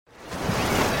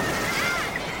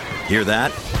Hear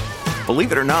that?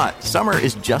 Believe it or not, summer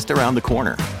is just around the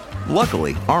corner.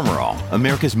 Luckily, Armor All,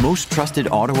 America's most trusted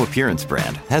auto appearance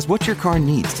brand, has what your car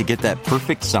needs to get that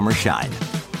perfect summer shine.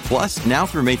 Plus, now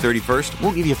through May 31st,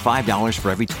 we'll give you $5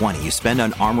 for every $20 you spend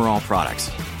on Armor All products.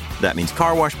 That means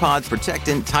car wash pods,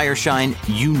 protectant, tire shine,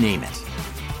 you name it.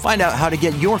 Find out how to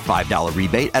get your $5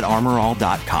 rebate at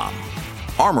armorall.com.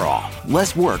 Armor All,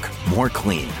 less work, more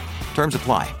clean. Terms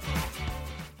apply.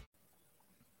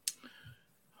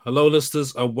 Hello,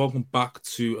 listeners, and welcome back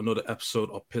to another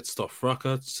episode of Pit Stop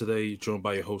Fracas. Today, joined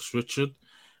by your host, Richard.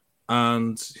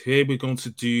 And here we're going to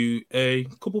do a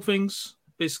couple things.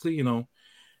 Basically, end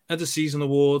of season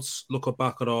awards, look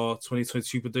back at our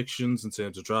 2022 predictions in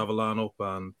terms of driver lineup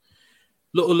and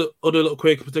other little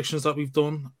quick predictions that we've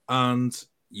done. And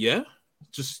yeah,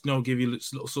 just, give you a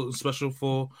little something special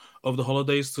for over the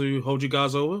holidays to hold you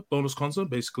guys over. Bonus content,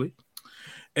 basically.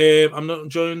 I'm not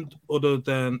joined joined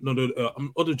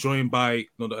by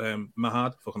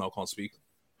Mahad. Fucking hell, I can't speak.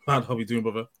 Mahad, how you doing,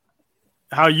 brother?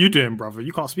 How are you doing, brother?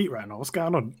 You can't speak right now. What's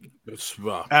going on? It's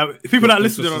people that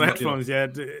listening on the headphones,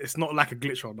 it's not like a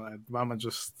glitch on that. My man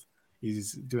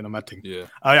he's doing a mad thing. Yeah.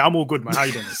 I'm all good, man. How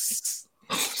you doing?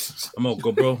 I'm all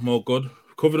good, bro. I'm all good.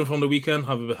 Recovering from the weekend.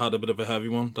 Have had a bit of a heavy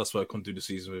one. That's why I couldn't do the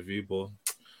season review, but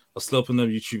I still up in them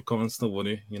YouTube comments.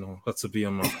 Nobody, got to be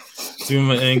on my doing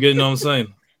my anger. You know what I'm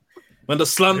saying? When the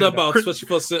slander about, especially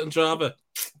for a certain driver,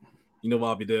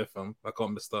 I'll be there, fam. I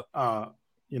can't miss that.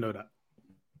 You know that.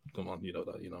 Come on, you know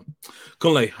that,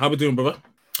 Kunle, how we doing, brother?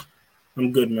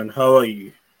 I'm good, man. How are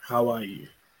you?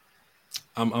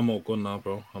 I'm all good now,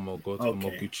 bro. I'm all good. Okay. I'm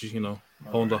all Gucci,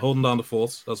 holding down the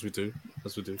fort as we do.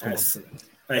 Come Excellent.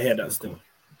 On. I hear that still.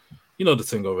 You know the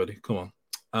thing already. Come on.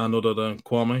 And other than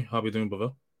Kwame, how we doing,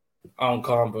 brother? I'm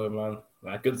calm, bro, man.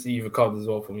 Good to see you recovered as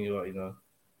well from your,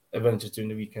 adventures during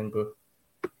the weekend, bro.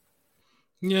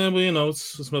 Yeah, but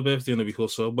it's my birthday in a week or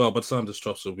so. Well, by the time this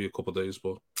drops, it'll be a couple of days,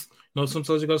 but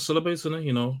sometimes you gotta celebrate,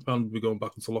 innit? Apparently we're going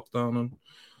back into lockdown and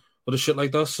other shit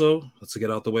like that, so let's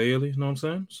get out the way early, you know what I'm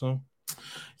saying? So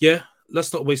yeah,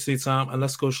 let's not waste any time and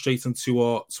let's go straight into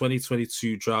our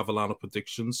 2022 driver lineup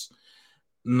predictions.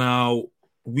 Now,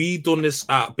 we done this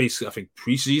at basically, I think,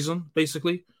 pre-season,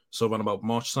 basically, so around about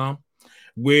March time,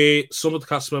 where some of the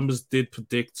cast members did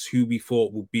predict who we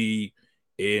thought would be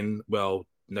in,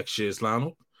 next year's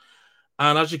lineup.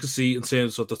 And as you can see, in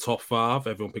terms of the top five,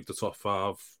 everyone picked the top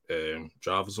five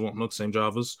drivers and whatnot, same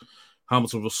drivers.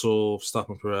 Hamilton, Russell,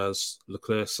 Verstappen, Perez,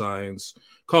 Leclerc, Sainz,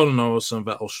 Colin Norris, and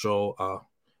Vettel, Stroll are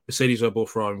Mercedes, Red Bull,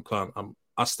 Ferrari, McLaren, and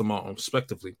Aston Martin,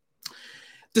 respectively.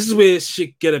 This is where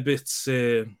shit get a bit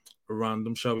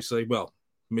random, shall we say? Well,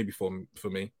 maybe for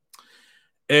me.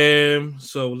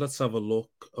 So let's have a look.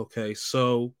 Okay,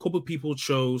 so a couple of people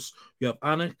chose. We have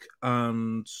Anik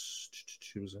and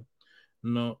who was it?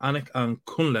 No, Anik and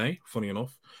Kunle, funny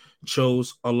enough,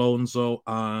 chose Alonso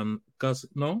and Gasly.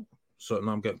 No, so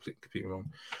now I'm getting completely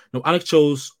wrong. No, Anik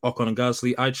chose Ocon and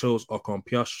Gasly. I chose Ocon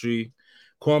Piastri.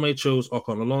 Kwame chose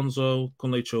Ocon Alonso.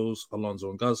 Kunle chose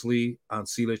Alonso and Gasly. And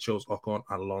Sile chose Ocon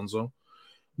and Alonso.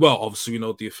 Well, obviously, we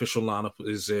know the official lineup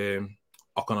is Ocon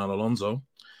and Alonso.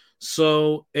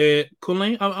 So,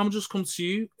 Kunle, I'm just coming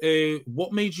to you.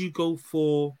 What made you go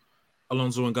for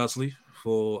Alonso and Gasly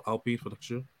for Alpine for next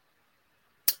year?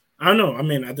 I don't know. I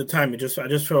mean, at the time, I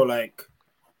just felt like,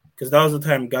 because that was the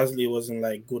time Gasly was in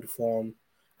like good form.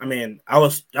 I mean, that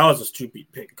was a stupid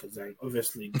pick because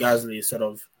obviously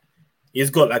Gasly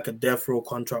he's got like a death row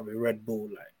contract with Red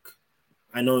Bull.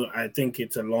 I think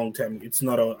it's a long term. It's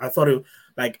not I thought it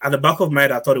at the back of my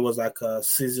head, I thought it was like a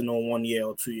seasonal 1 year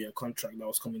or 2 year contract that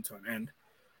was coming to an end.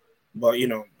 But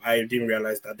I didn't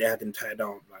realize that they had him tied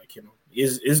down.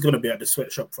 He's going to be at the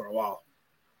sweatshop for a while.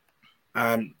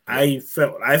 And I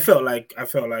felt like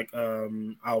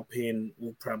Alpine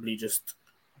will probably just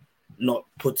not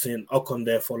put in Ocon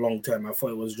there for long term. I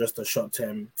thought it was just a short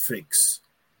term fix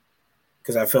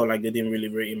because I felt like they didn't really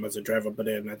rate him as a driver. But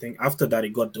then I think after that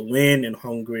he got the win in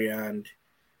Hungary and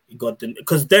he got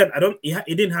because then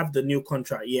he didn't have the new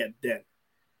contract yet. Then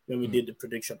when we did the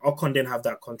prediction, Ocon didn't have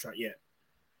that contract yet.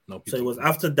 No, so it was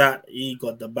after that he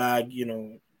got the bag.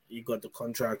 He got the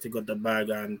contract, he got the bag,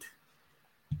 and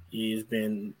he's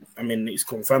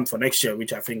confirmed for next year,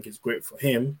 which I think is great for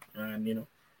him. And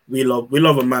we love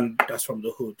a man that's from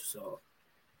the hood. So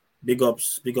big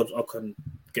ups Ocon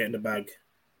getting the bag.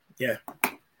 Yeah,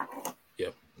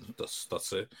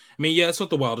 that's it. I mean, yeah, it's not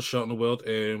the wildest shot in the world.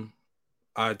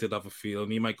 I did have a feeling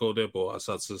he might go there, but I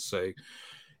had to say,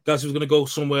 guys, he was going to go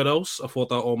somewhere else. I thought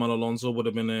that Old Man Alonso would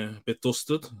have been a bit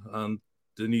dusted, and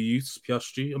the new youths,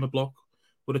 Piastri on the block,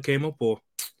 would have came up, but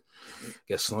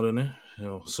guess not in it.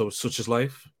 So it's such as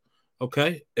life.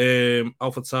 Okay.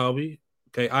 Alpha Tauri.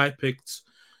 Okay, I picked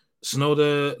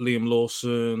Tsunoda, Liam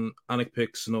Lawson. Anik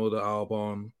picked Tsunoda,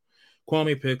 Albon.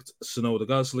 Kwame picked Tsunoda,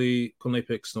 Gasly. Kunle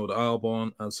picked Tsunoda,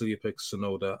 Albon. And Celia picked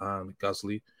Tsunoda and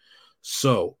Gasly.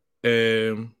 So,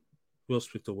 we'll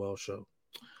speak to Welsh show.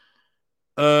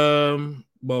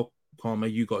 Well,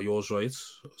 Kwame, you got yours right.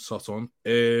 Sat on.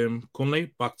 Kunle,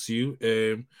 back to you.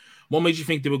 What made you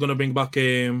think they were going to bring back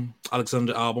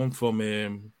Alexander Albon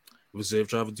from reserve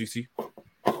driver duty?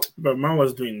 But man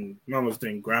was doing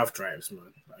graph drives,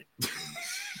 man. Like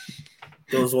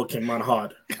they was working man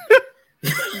hard.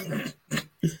 It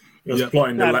was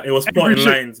plotting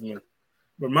lines, man.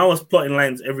 But man was plotting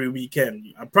lines every weekend.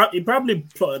 He probably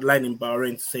plotted line in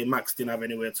Bahrain to say Max didn't have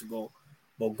anywhere to go,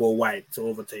 but go wide to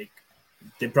overtake.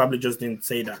 They probably just didn't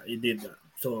say that. He did that.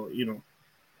 So,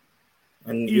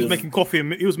 and he was making coffee in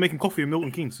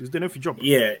Milton Keynes. He was doing every job.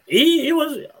 Yeah, he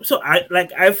was. So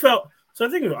I felt. So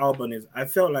the thing with Albon is I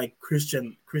felt like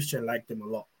Christian liked him a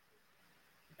lot.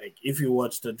 Like if you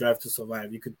watch the Drive to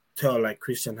Survive, you could tell like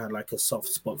Christian had like a soft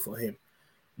spot for him.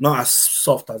 Not as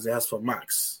soft as he has for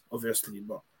Max, obviously,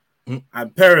 but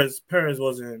and Perez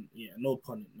wasn't, no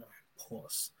pun, no,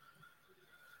 pause.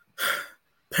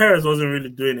 Perez wasn't really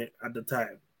doing it at the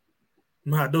time.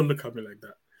 Man, don't look at me like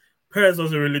that. Perez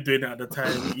wasn't really doing it at the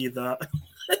time either.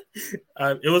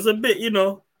 And it was a bit,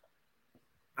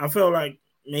 I felt like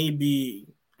maybe,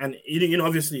 and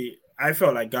obviously, I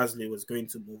felt like Gasly was going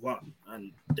to move on,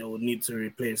 and they would need to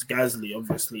replace Gasly,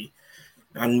 obviously.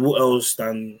 And who else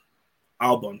than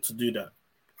Albon to do that?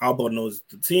 Albon knows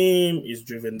the team, he's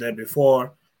driven there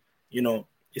before,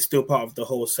 it's still part of the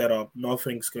whole setup.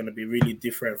 Nothing's going to be really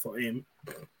different for him.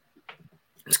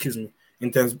 Excuse me, in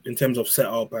terms of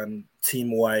setup and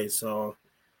team-wise. So,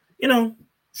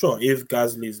 sure, if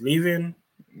Gasly is leaving,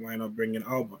 why not bring in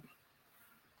Albon?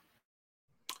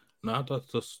 Nah,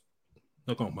 that's just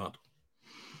they're going mad.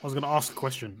 I was going to ask a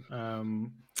question.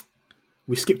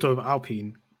 We skipped over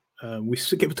Alpine. We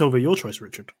skipped over your choice,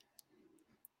 Richard.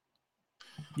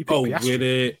 You picked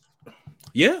Piastri.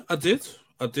 Yeah, I did.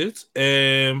 Well,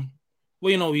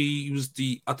 he was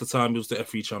at the time he was the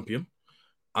F3 champion,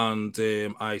 and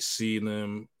I seen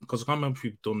him because I can't remember if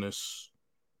we've done this.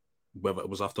 Whether it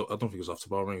was after, I don't think it was after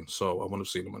Bahrain, so I wouldn't have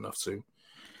seen him in F2.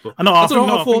 But I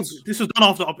thought this was done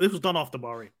after. This was done after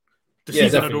Bahrain. The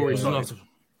season had already started.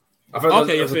 I thought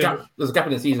there's a gap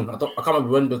in the season. I can't remember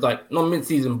when, but like not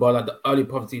mid-season, but like the early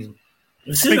part of the season.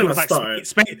 I think it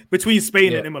was like between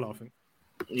Spain and Imola, I think.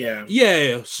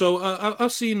 Yeah. So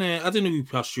I've seen. I didn't know who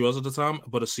Piastri was at the time,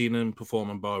 but I've seen him perform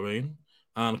in Bahrain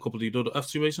and a couple of the other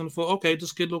F2 races. And I thought, okay,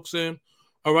 this kid looks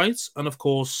all right. And of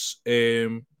course,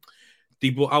 Alpine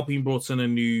brought in a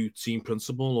new team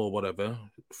principal or whatever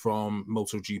from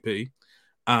MotoGP,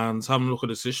 and having a look at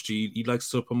his history, he likes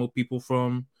to promote people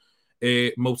from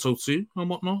Moto2 and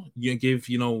whatnot. You give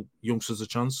youngsters a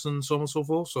chance and so on and so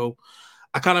forth. So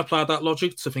I kind of applied that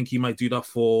logic to think he might do that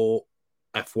for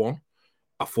F1.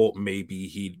 I thought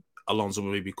maybe Alonso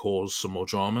would maybe cause some more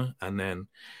drama, and then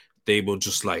they would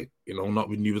just not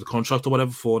renew the contract or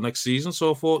whatever for next season.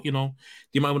 So I thought,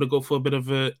 they might want to go for a bit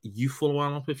of a youthful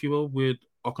lineup, if you will, with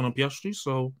Ocon and Piastri.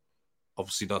 So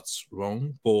obviously that's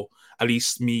wrong, but at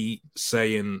least me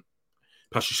saying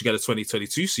Piastri should get a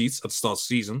 2022 seat at the start of the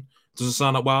season doesn't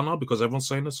sound that well now because everyone's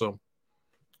saying it. So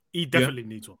he definitely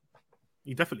needs one.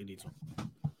 He definitely needs one.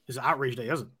 It's an outrage that he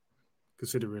hasn't,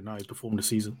 considering how he's performed the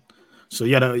season. So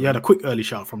he had a quick early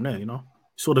shout from there,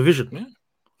 Saw the vision. Yeah.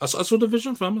 I saw the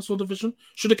vision, fam. I saw the vision.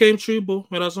 Should have came true, but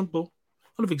it hasn't. But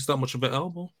I don't think it's that much of an L,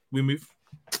 but we move.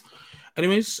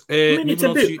 Anyways, it's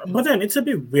a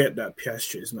bit weird that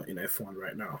Piastri is not in F1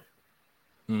 right now.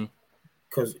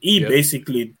 Because he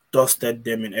basically dusted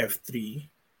them in F3.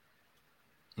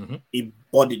 Mm-hmm. He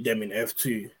bodied them in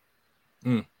F2.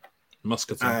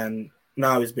 Musketeer. And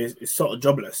now it's sort of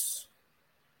jobless.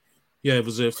 Yeah, it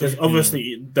was because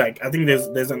obviously, I think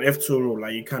there's an F2 rule,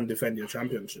 you can't defend your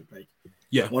championship.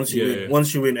 Once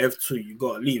you win F2, you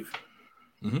gotta leave.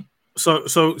 Mm-hmm.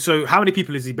 So how many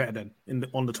people is he better than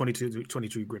on the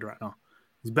 22 grid right now?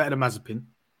 He's better than Mazepin,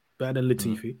 better than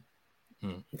Latifi.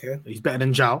 Okay, he's better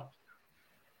than Zhao.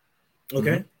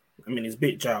 Okay, I mean he's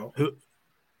beat Zhao.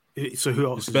 So who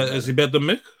else? Is he better than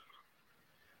Mick?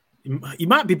 He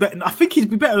might be better. I think he'd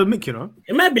be better than Mick,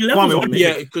 It might be levels of Mick.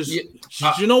 Yeah, because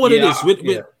you know what it is?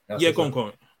 Go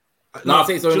on. No, I'll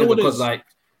say so because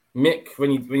Mick,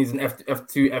 when he's in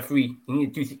F2, F3,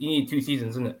 you need 2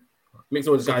 seasons, isn't it? Mick's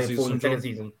always got in the second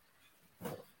season.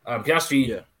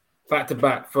 Piastri, back to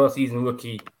back, first season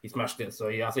rookie, he smashed it. So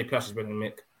I'll say Piastri's better than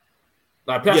Mick.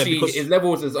 Piastri, his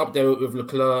levels is up there with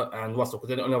Leclerc and Russell because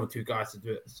they're the only other 2 guys to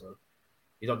do it. So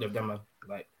he's up there with them, man.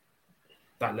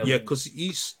 that level. Yeah, because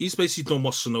he's basically done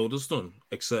what Tsunoda's done,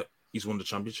 except he's won the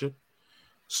championship.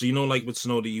 So like with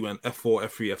Tsunoda, you went F4,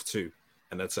 F3, F2,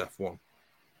 and that's F1.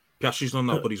 Piastri's done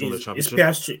that, but he's won the championship.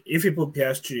 Piastri, if you put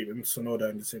Piastri and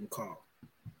Tsunoda in the same car,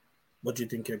 what do you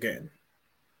think you're getting?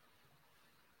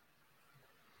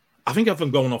 I think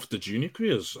even going off the junior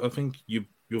careers, I think you'll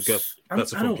get better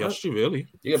from Piastri. Really,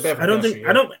 I don't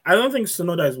think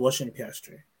Tsunoda is watching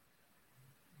Piastri.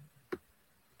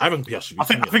 I think Piastri. I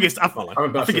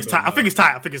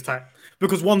think it's tight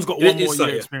because one's got one more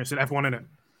year experience in F1 in it.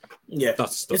 Yeah,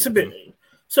 that's it's a bit.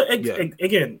 So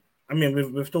again, I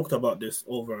mean, we've talked about this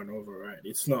over and over, right?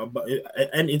 It's not about it,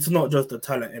 and it's not just the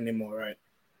talent anymore, right?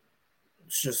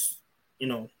 It's just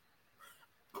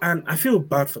and I feel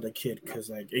bad for the kid because,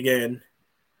 like, again,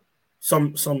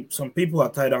 some people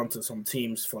are tied down to some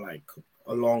teams for like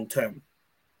a long term.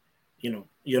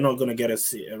 You're not gonna get a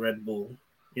seat at Red Bull.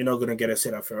 You're not gonna get a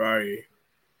seat at Ferrari.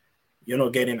 You're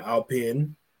not getting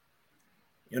Alpine.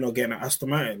 You're not getting Aston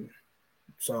Martin.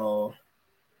 So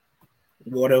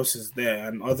what else is there?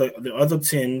 And the other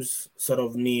teams sort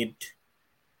of need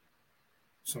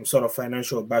some sort of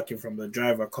financial backing from the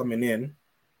driver coming in.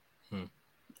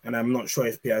 And I'm not sure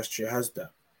if Piastri has that.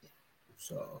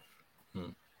 So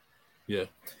yeah.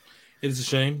 It's a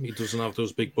shame he doesn't have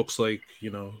those big bucks like,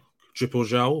 Triple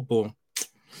Zhao, but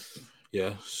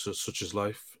yeah, such is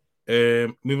life.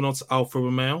 Moving on to Alfa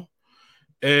Romeo.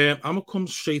 I'm gonna come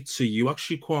straight to you,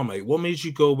 actually, Kwame. What made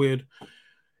you go with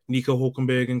Nico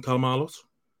Hülkenberg and Callum Ilott?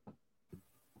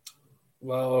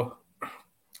 Well,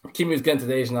 Kimi's getting to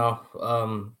the age now.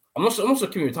 I'm not sure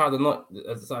Kimi retired or not.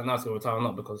 It's now he's going to retire or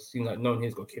not because no one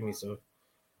here's got Kimi. So,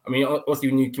 I mean, obviously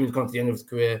we knew Kimi was coming to the end of his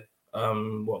career.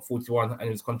 41 and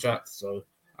his contract. So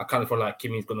I kind of felt like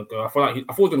Kimi's going to go. I thought he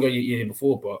was going to go year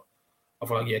before, but I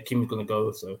felt like Kimi's going to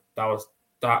go. So that was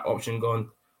that option gone.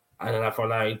 And then I felt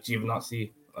like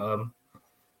Giovinazzi.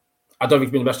 I don't think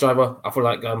he's been the best driver. I feel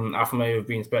like Alfa Romeo have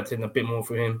been expecting a bit more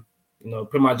from him.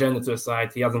 Put my agenda to the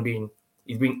side. He's been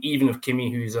even with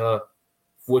Kimi, who's a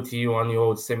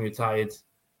 41-year-old semi-retired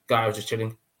guy who's just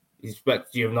chilling. He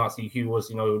expects Giovinazzi, who was,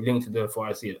 linked to the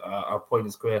Ferrari at a point in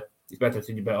his career. He's better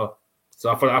to do better. So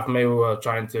I feel like Alfa Romeo were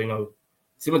trying to,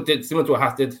 similar to what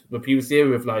Haas did the previous year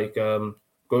with like Grosjean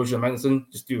and Magnussen,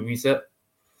 just do a reset.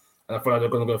 And I feel like they're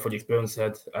going to go for the experienced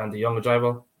head and the younger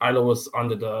driver. Ilott was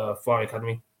under the Ferrari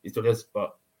Academy. He still is,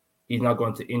 but he's now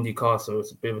going to IndyCar, so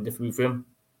it's a bit of a different route for him.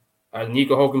 And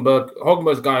Nico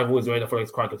Hülkenberg's a guy I've always rated. I feel like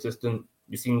he's quite consistent.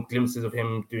 You've seen glimpses of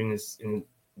him doing this in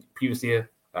the previous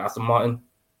year at Aston Martin,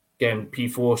 getting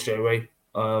P4 straight away,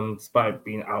 despite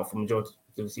being out for the majority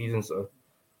of the season. So,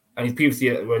 and his previous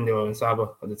year when they were in Sauber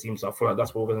as a team, so I feel like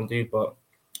that's what we're going to do. But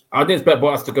I didn't expect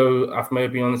Bottas to go Alfa Romeo,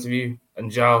 being honest with you,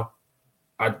 and Zhao.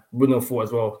 I wouldn't have thought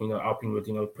as well, Alpine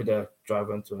would, put their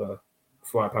driver into a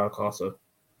Ferrari power car. So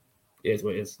it is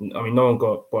what it is. I mean, no one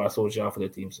got Bottas or Zhao for their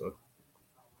team, so.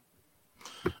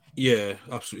 Yeah,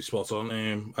 absolutely spot on.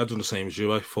 I'd done the same as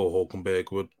you. I thought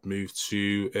Hülkenberg would move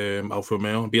to Alfa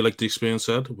Romeo and be like the experience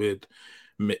said, with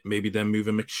maybe then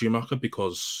moving Mick Schumacher,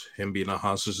 because him being a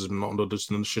Haas is not under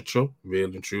this in the shit show,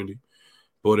 really and truly.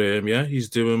 But yeah, he's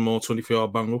doing more 24-hour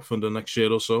bang up for the next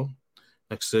year or so,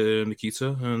 next to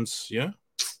Nikita, and yeah,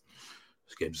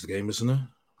 this game's the game, isn't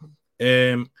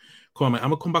it? Kwame, I'm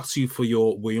gonna come back to you for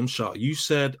your Williams shot. You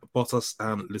said Bottas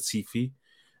and Latifi.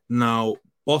 Now,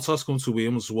 Bottas going to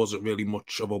Williams wasn't really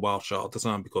much of a wild shot at the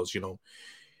time because,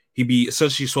 he'd be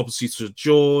essentially swapping seats with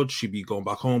George, he'd be going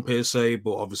back home per se,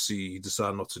 but obviously he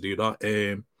decided not to do that.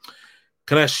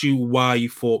 Can I ask you why you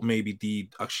thought maybe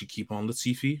they'd actually keep on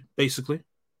Latifi, basically?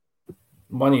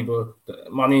 Money, bro.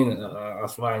 Money,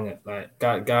 that's why. Like,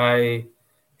 guy,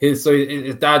 his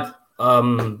dad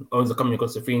owns a company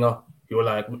called Safina. If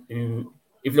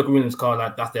you look at Williams' car,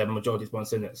 like, that's their majority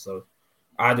sponsor in it. So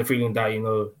I had the feeling that,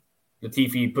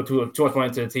 Latifi put too much money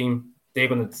into the team, they're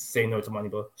going to say no to money,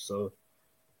 bro. So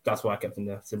that's why I kept him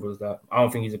there. Simple as that. I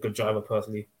don't think he's a good driver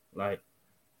personally. Like,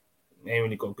 he ain't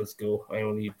really got good skill. Ain't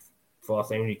really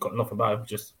fast. Ain't really got nothing about him.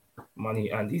 Just money.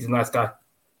 And he's a nice guy.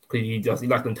 He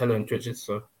likes them telling Twitches.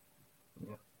 So,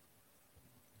 yeah.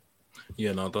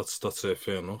 Yeah, no, that's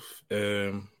fair enough.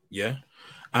 Yeah.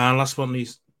 And last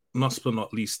but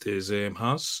not least is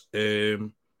Haas.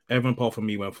 Everyone apart from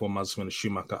me went for Mazepin and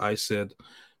Schumacher. I said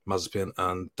Mazepin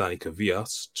and Danica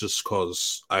Kvyat, just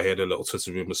because I heard a little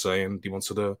Twitter rumor saying they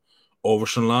wanted to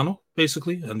overrun Lando,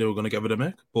 basically, and they were going to get rid of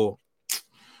Mick, but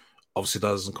obviously that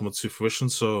doesn't come to fruition,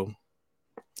 so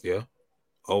yeah.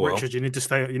 Oh well. Richard, you need to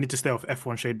stay off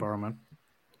F1 shade bar, man.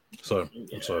 Sorry.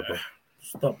 I'm sorry, bro.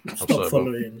 Stop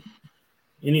following. Bro.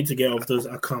 You need to get off those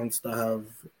accounts that have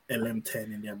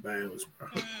LM10 in their bios, bro.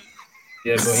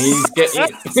 Yeah, but he's getting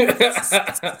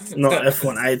not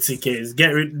F1 ITKs.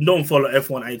 Don't follow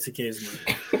F1 ITKs, man.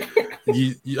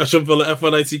 I shouldn't follow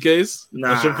F1 ITKs.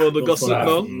 Nah, I shouldn't follow the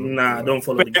gossip. Nah, don't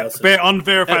follow the gossip. Bare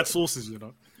unverified sources, you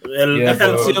know. Yeah, I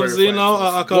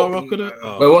can't rock with it.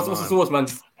 Wait, what's the source, man?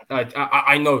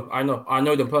 I know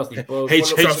them personally. Bro.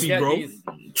 HC, bro.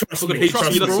 Trust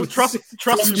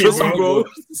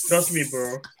me,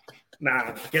 bro.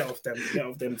 Nah, get off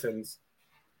them things.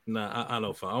 Nah, I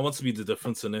know, fam. I want to be the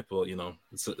difference in it, but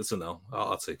it's an L.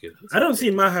 I'll take it. I don't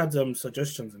see Mahad's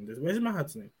suggestions in this. Where's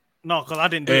Mahad's name? No, because I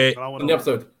didn't do it. In the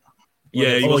episode.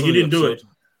 Yeah, you didn't do it.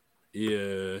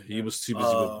 Yeah, he was too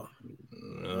busy.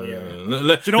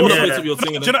 Yeah. Do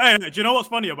you know what's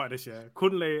funny about this? Yeah,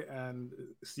 Kunle and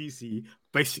CC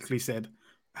basically said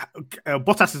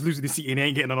Bottas is losing the seat and he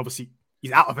ain't getting another seat.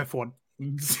 He's out of F1.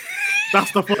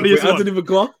 That's the funniest one. I didn't even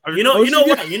go. You know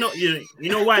why? You know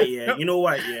why? Yeah, you know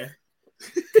why? Yeah,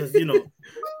 because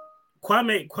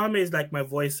Kwame is like my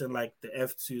voice in like the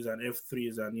F2s and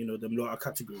F3s and them lower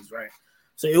categories, right?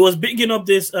 So it was bigging up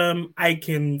this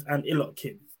Aiken and Ilot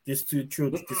kid. These two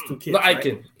kids. Not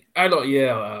Aiken. I don't.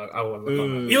 Yeah, I was.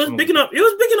 He was bigging up.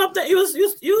 That he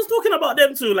was talking about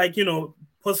them too, like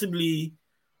possibly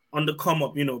on the come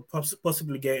up.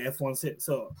 Possibly get F1 sit.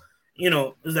 So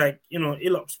it's like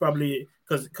Ilot's probably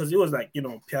because it was like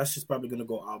Piastri's probably gonna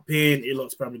go Alpine.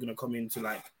 Ilot's probably gonna come into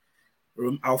like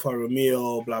Alfa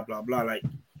Romeo, blah blah blah. Like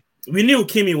we knew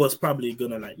Kimi was probably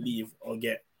gonna like leave or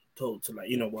get told to like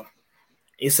what,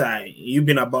 Isai, you've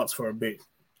been about for a bit,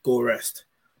 go rest.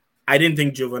 I didn't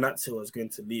think Giovinazzi was going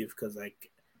to leave because up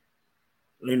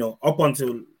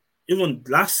until even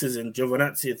last season,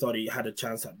 Giovinazzi thought he had a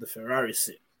chance at the Ferrari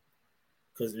seat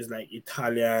because it's like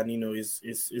Italian,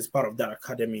 is part of that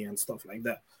academy and stuff like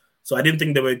that. So I didn't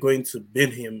think they were going to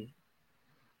bin him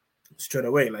straight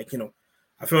away. Like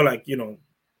I feel like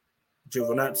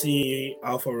Giovinazzi,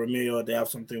 Alfa Romeo, they have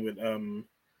something with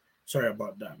sorry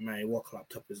about that. My work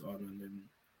laptop is on and then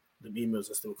the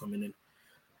emails are still coming in.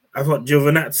 I thought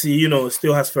Giovinazzi,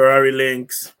 still has Ferrari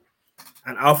links,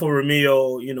 and Alfa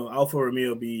Romeo,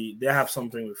 they have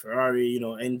something with Ferrari,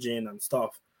 engine and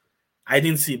stuff. I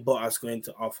didn't see Bottas going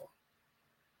to Alfa.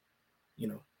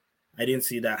 I didn't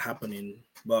see that happening,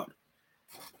 but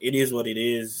it is what it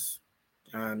is,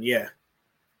 and yeah,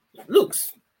 it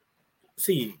looks.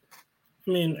 See,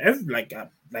 I mean, like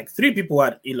 3 people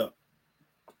had Ilot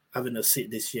having a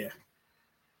seat this year.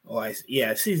 I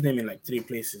see his name in like 3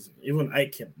 places. Even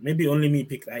Aiken. Maybe only me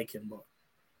picked Aiken, but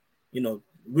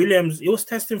Williams. He was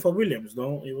testing for Williams,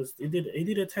 no? He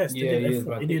did a test. Yeah,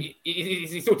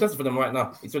 he's still testing for them right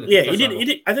now. He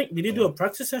did. I think did he do a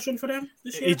practice session for them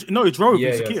this year? He drove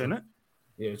in Sakir, isn't it?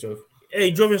 Yeah, he drove. Yeah,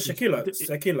 he drove in Shakira. It's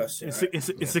Sakir, yeah.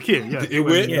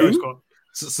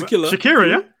 Shakira,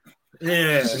 yeah.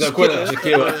 Yeah,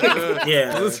 Shakira.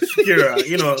 Yeah, Shakira.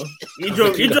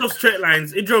 He drove straight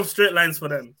lines. He drove straight lines for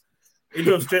them. He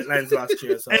drove straight lines last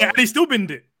year. So. And he still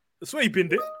binned it. I swear he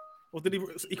binned it. Or did he?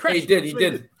 He crashed. He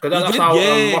did. That's how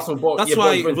Russell bought. That's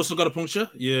why Russell got a puncture.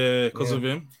 Yeah, because of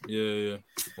him. Yeah.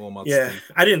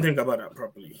 I didn't think about that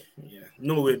properly. Yeah,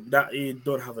 no way. That he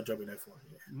don't have a job in F1. Yeah.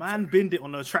 Man, binned it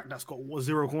on a track that's got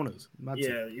 0 corners.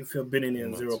 Yeah, if you're binning it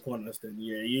in 0 corners, then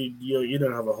you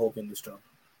don't have a hope in this job.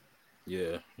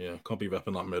 Yeah. Can't be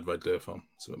wrapping that mid right there, fam.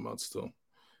 It's a bit mad still.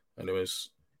 Anyways,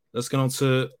 let's get on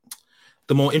to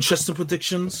the more interesting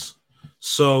predictions.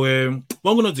 So,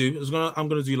 what I'm gonna do is I'm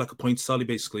gonna do like a point tally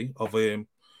basically of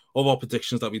our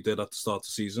predictions that we did at the start of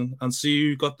the season and see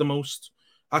who got the most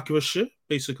accurate shit,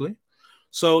 basically.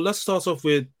 So let's start off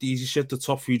with the easy shit, the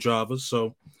top 3 drivers.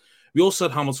 So we all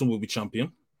said Hamilton will be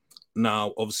champion.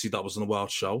 Now, obviously, that wasn't a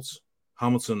wild shout.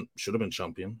 Hamilton should have been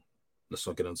champion. Let's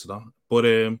not get into that. But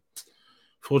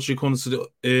fortunately, according to the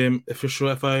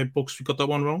official FIA books, we got that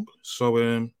one wrong. So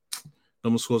no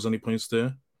one scores any points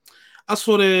there. As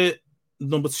for the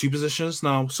number 2 positions,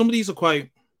 now, some of these are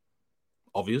quite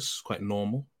obvious, quite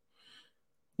normal.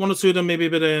 1 or 2 of them maybe a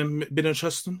bit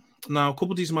interesting. Now, a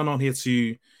couple of these men aren't here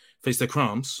to face their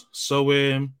crowns. So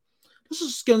let's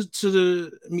just get into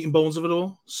the meat and bones of it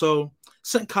all. So,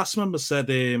 certain cast members said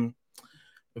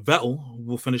Vettel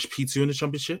will finish P2 in the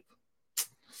championship.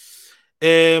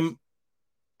 I'm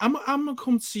gonna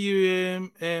come to you,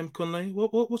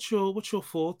 Kunle. What's your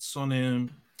thoughts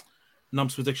on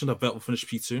Nam's prediction that Vettel will finish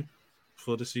P2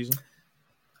 for this season?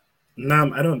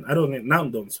 Nam, I don't think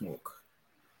Nam don't smoke.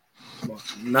 But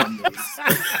Nam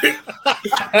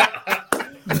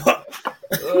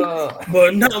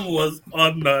but Nam was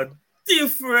on a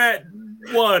different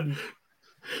one.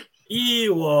 He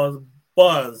was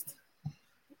buzzed.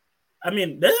 I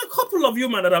mean, there's a couple of you,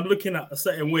 man, that I'm looking at a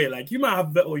certain way. Like, you might have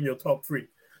Vettel in your top 3.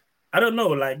 I don't know.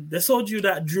 Like they sold you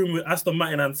that dream with Aston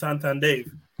Martin and Santander,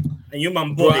 and you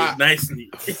man bought it nicely.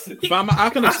 I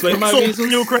can explain my reason.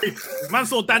 Daniel Craig. Man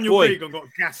saw Daniel Craig and got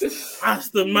gassed.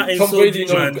 Aston Martin sold you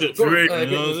man dreams. You know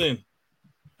what I'm saying?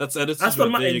 That's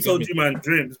Aston Martin sold you man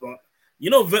dreams, but you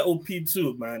know Vettel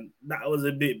P2, man. That was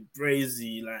a bit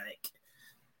brazy, like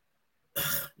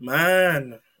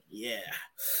man. Yeah,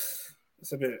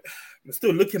 it's a bit. I'm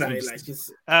still looking at it like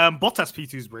it's. Bottas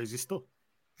P2 is brazy still.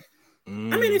 I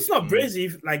mean, it's not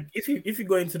brazy. Like if you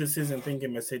go into the season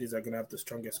thinking Mercedes are gonna have the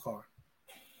strongest car,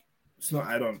 it's not.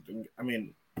 I don't think. I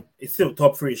mean, it's still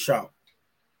top 3 shout.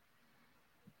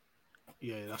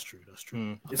 Yeah, that's true.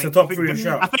 It's a top 3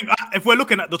 shout. I think if we're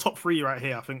looking at the top 3 right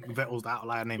here, I think Vettel's the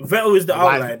outlier name. Vettel is the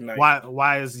outlier.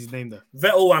 Why is his name there?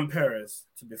 Vettel and Perez,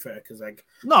 to be fair, because like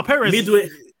Perez midway,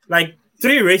 like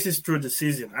 3 races through the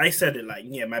season, I said it like,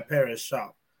 yeah, my Perez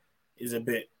shout is a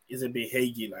bit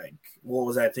haggy. Like, what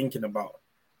was I thinking about?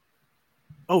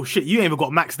 Oh shit, you ain't even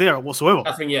got Max there whatsoever.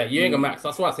 I think you ain't got Max.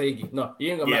 That's why I say haggy. No, you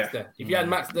ain't got Max there. If you had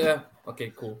Max there,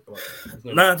 okay, cool.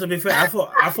 No, to be fair, I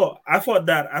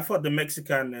thought the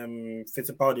Mexican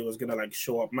Fittipaldi was gonna like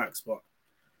show up Max, but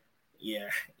yeah,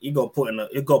 it got put in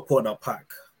a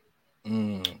pack.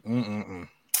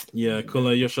 Yeah,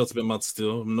 Colin, your shot's a bit mad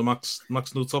still. No Max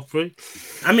no top 3.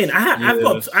 I mean, I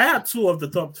had 2 of the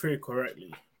top 3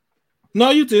 correctly. No,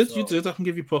 you did. You did. I can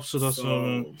give you props to that.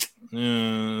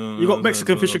 Yeah, you got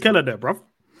Mexican Fisher Keller there, bro.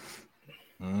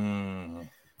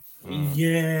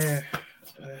 Yeah.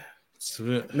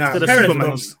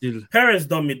 Perez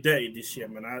done me dirty this year,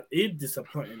 man. It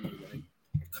disappointed me. Like,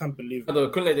 I can't believe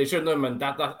it. They should know, man.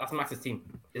 That's Max's team.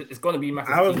 It's going to be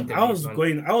Max's team.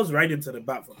 I was riding to the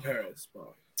back for Perez,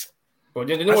 but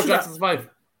you know what Drive to Survive?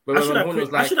 I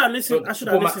should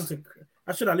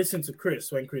have listened to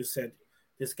Chris when Chris said,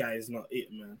 "This guy is not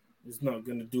it, man. He's not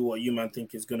gonna do what you man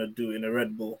think he's gonna do in a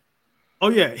Red Bull." Oh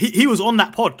yeah, he was on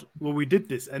that pod when we did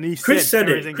this, and Chris said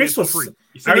it. Chris was free.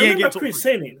 I remember Chris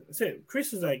saying it.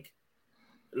 Chris is like,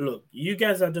 "Look, you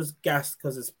guys are just gassed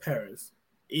because it's Perez.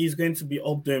 He's going to be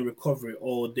up doing recovery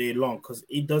all day long because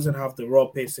he doesn't have the raw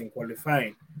pace in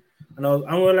qualifying." And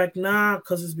we're like, nah,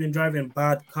 because he's been driving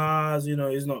bad cars. You know,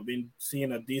 he's not been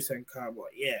seeing a decent car.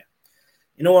 But yeah,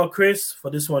 you know what, Chris? For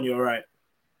this one, you're right.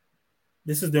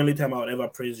 This is the only time I would ever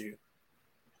praise you.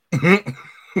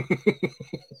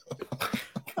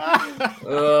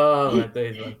 Oh my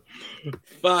days, man.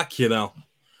 Fuck you know.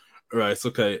 Right,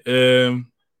 okay.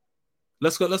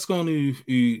 Let's go on who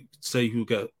say who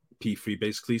get P3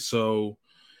 basically. So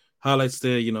highlights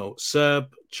there, you know,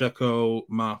 Seb, Checo,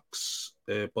 Max,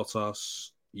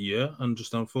 Bottas, and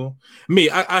just down 4. Me,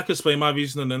 I can explain my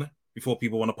reasoning in it before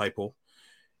people want to pipe up.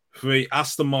 3,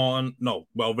 Aston Martin,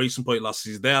 Racing Point last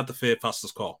season, they had the 3rd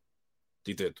fastest car.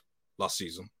 They did last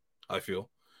season, I feel.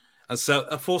 And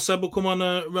I thought Seb will come on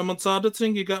a remontada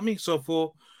thing, you got me?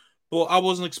 But I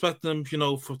wasn't expecting them, you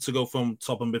know, to go from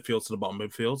top of midfield to the bottom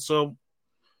midfield. So,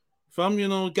 fam, you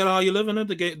know, get how you live in it.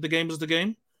 The game is the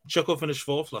game. Checo finished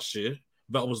 4th last year.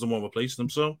 Vettel was the one replacing him,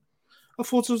 so I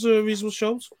thought it was a reasonable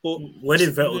shout. But where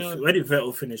did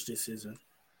Vettel finish this season?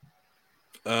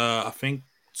 I think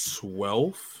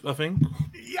 12th. I think.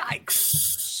 Yikes!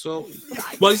 So,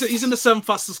 well, he's in the 7th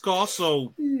fastest car,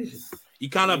 so he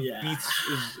kind of beats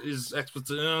his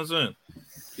expectations. You know what I'm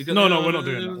saying? No, we're not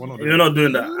doing that. We're not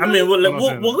doing that. I mean,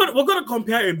 we're gonna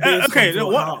compare it.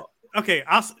 Okay.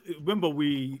 Remember,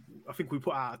 I think we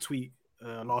put out a tweet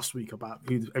last week about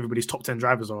who everybody's top 10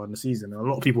 drivers are in the season. And a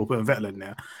lot of people were putting Vettel in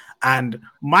there. And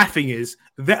my thing is,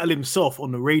 Vettel himself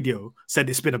on the radio said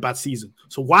it's been a bad season.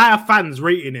 So why are fans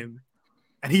rating him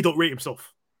and he don't rate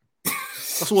himself?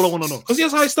 That's all I want to know. Because he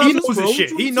has high standards. He knows his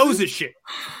shit. He knows his shit.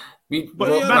 But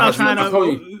man are trying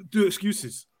to do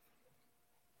excuses.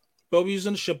 But he's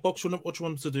in the shit box. What you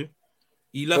want him to do?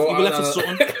 He left with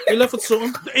something. He left with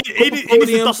something.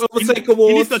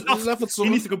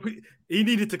 He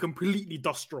needed to completely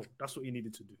dust Stroll. That's what he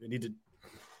needed to do. He needed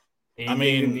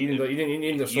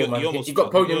the show, man. He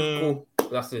got podium, cool.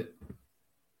 That's it.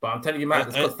 But I'm telling you, man,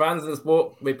 it's because fans in the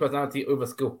sport make personality over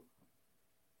skill.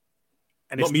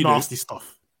 And it's nasty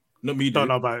stuff. Not me, don't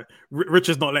know about it.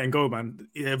 Richard's not letting go, man.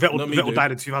 Yeah, Vettel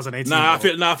died in 2018.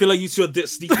 I feel like you two are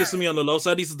sneak dissing me on the low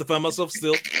side. I need to defend myself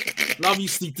still. Now you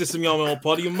sneak dissing me on my own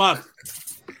party. You mad?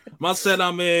 Man said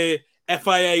I'm a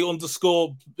FIA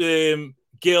 _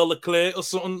 Gail Leclerc or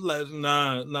something. Like,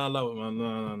 nah, love it, man.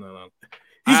 No.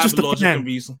 He's just a fan.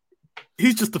 Reason.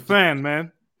 He's just a fan,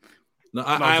 man. No,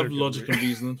 I have logic and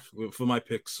reason for my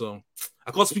picks, so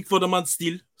I can't speak for the man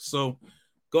still. So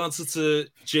go answer to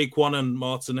Jake One and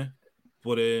Martin.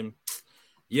 But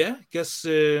guess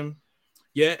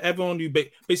Yeah, everyone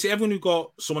who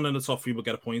got someone in the top 3 will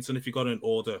get a point, and if you got in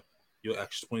order, you'll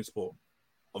extra points. But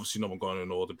obviously, no one got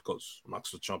in order because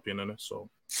Max was champion in it. So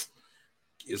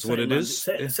it's what it is.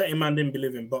 Certain man didn't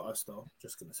believe in Bottas, though.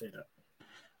 Just gonna say that.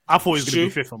 I thought he was going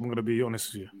to be 5th. I'm going to be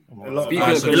honest with you. A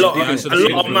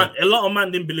lot of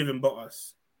man didn't believe in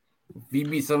Bottas.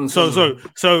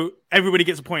 So everybody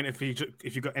gets a point if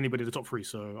you got anybody in the top 3.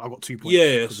 So I got 2 points.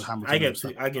 Yeah, I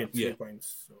get 2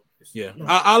 points. So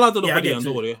I'll add it up at the end.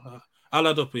 Don't worry. I'll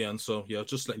add up at the end. So yeah,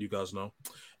 just letting you guys know.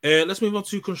 Let's move on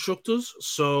to constructors.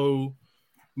 So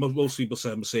most people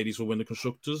said Mercedes will win the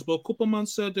constructors, but a couple man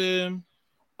said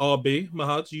RB.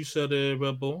 Mahad, you said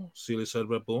Red Bull. Celia said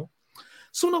Red Bull.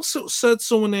 Someone else said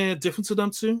someone different to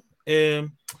them too. A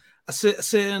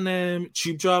certain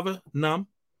tube driver, Nam.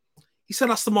 He said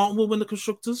Aston Martin will win the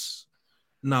constructors.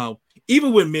 Now,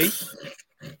 even with me,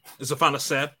 as a fan of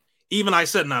Seb, even I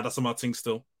said, nah, that's my thing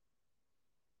still.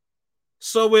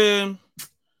 So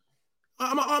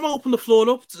I'm open the floor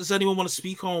up. Does anyone want to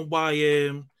speak on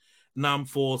why Nam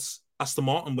thought Aston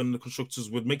Martin winning the constructors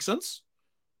would make sense?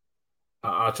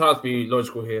 I'll try to be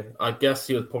logical here. I guess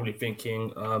he was probably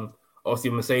thinking, obviously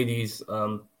Mercedes,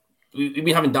 we've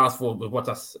been having doubts with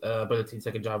Bottas' ability to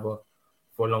take a driver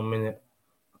for a long minute.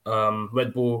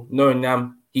 Red Bull, knowing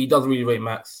Nam, he doesn't really rate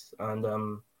Max, and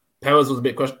Perez was a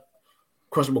bit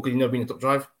questionable because he's never been in the top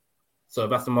drive.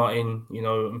 So Aston Martin,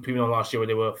 improving on last year where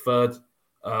they were 3rd,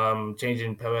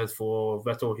 changing Perez for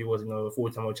Vettel, who was a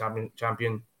 4-time world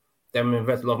champion. Them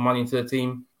invest a lot of money into the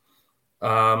team.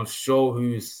 Stroll,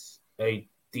 who's a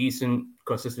decent,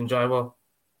 consistent driver.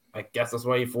 I guess that's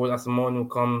why he thought Aston Martin will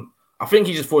come. I think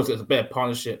he just thought it was a better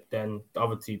partnership than the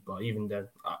other two, but even then,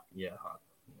 I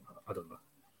don't know.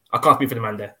 I can't speak for the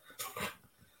man there.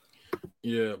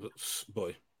 Yeah, but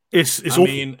boy, it's. I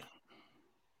mean,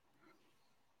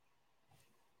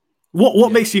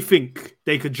 what makes you think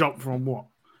they could jump from what?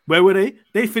 Where were they?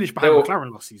 They finished behind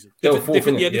McLaren last season. They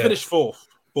finished 4th,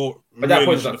 but that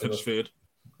point should have finished 3rd.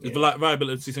 It's like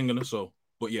viability thing in it, so.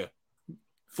 But yeah,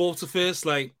 4th to 1st,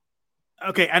 like.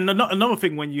 Okay, and another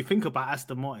thing when you think about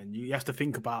Aston Martin, you have to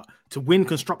think about to win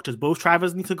constructors, both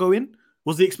drivers need to go in.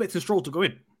 Was he expecting Stroll to go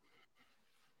in?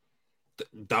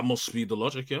 That must be the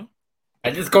logic, yeah.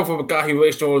 I just come from a guy who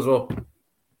rates Stroll as well.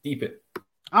 Deep it.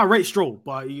 I rate Stroll,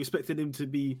 but you expected him to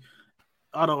be.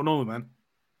 I don't know, man.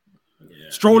 Yeah,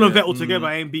 Stroll and Vettel together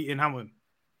ain't beating Hamilton.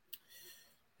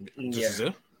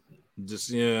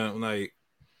 Like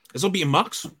it's not beating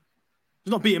Max.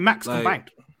 It's not beating Max combined.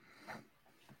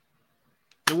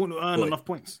 They wouldn't earn enough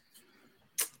points.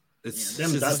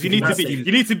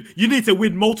 You need to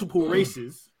win multiple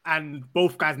races, and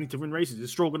both guys need to win races.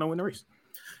 Is Stroll gonna win the race?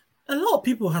 A lot of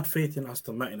people had faith in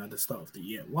Aston Martin at the start of the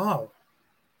year. Wow.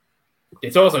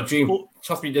 It's also a dream.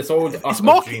 Trust me, it's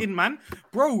marketing, man.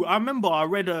 Bro, I remember I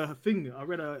read a thing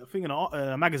in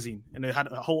a magazine, and they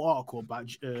had a whole article about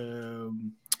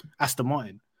Aston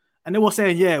Martin, and they were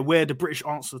saying, "Yeah, we're the British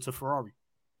answer to Ferrari."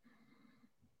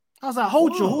 I was like,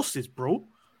 "Hold your horses, bro.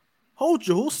 Hold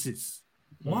your horses."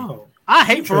 Wow. I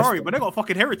hate Ferrari, but they got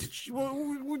fucking heritage.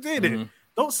 What did it?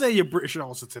 Don't say you're British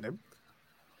answer to them.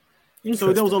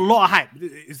 So there was a lot of hype. Do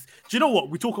you know what?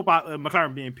 We talk about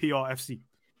McLaren being PR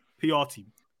team.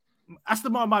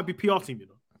 Aston Martin might be PR team, you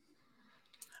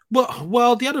know.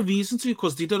 Well, they had a reason to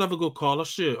because they did have a good car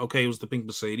last year. Okay, it was the pink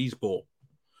Mercedes, but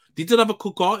they did have a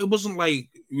good car. It wasn't like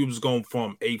we was going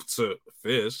from 8th to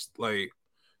 1st. Like, do you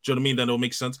know what I mean? Then it'll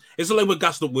make sense. It's like we're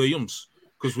gassed up Williams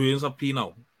because Williams have P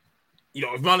now.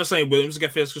 If man is saying Williams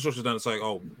get 1st construction, then it's like,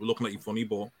 oh, we're looking at you funny,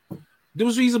 but there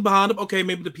was reason behind it. Okay,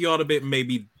 maybe the PR a bit,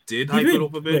 maybe did hype it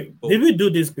up a bit. Did we do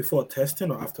this before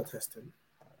testing or after testing?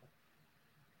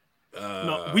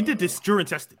 No, we did this during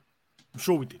testing. I'm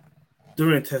sure we did.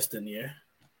 During testing, yeah.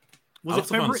 Was it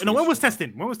February? No, when was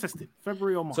testing?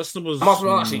 February or March? Testing was must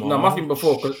have been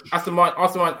before because Aston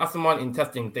Martin in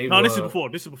testing. This is before.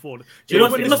 This is before. Do you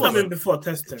know when this must have been before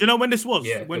testing? Do you know when this was?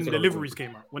 Yeah, when the liveries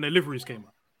came out.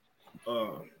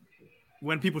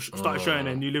 When people started showing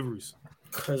their new liveries.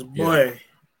 Because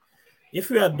if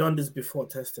we had done this before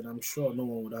testing, I'm sure no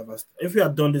one would have asked. If we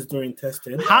had done this during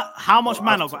testing, how much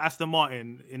man got Aston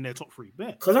Martin in their top 3?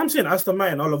 Because I'm saying Aston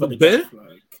Martin all over the gap,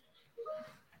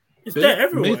 it's there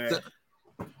everywhere.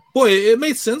 Boy, it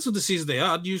made sense with the season they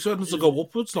had. You said to go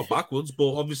upwards, not backwards,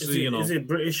 but obviously, Is it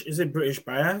British? Is it British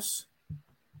bias?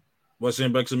 What's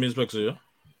saying Brexit means Brexit?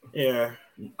 Yeah.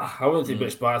 I wouldn't say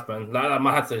British bias, man. Like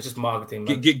my hat says, it's just marketing.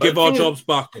 Man. Give our jobs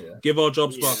back. Yeah. Give our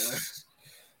jobs back.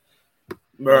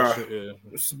 Bruh,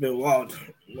 it's a bit wild.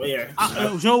 But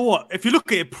yeah. You know what? If you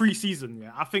look at it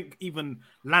pre-season, I think even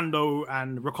Lando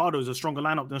and Ricciardo is a stronger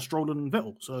lineup than Stroll and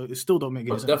Vettel. So it still don't make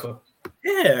any sense.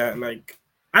 Yeah, like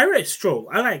I rate Stroll.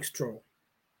 I like Stroll.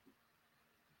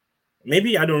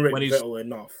 Maybe I don't rate Vettel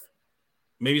enough.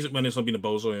 Maybe when it's not being a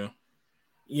bozo, yeah.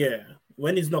 Yeah,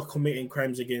 when he's not committing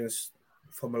crimes against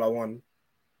Formula One.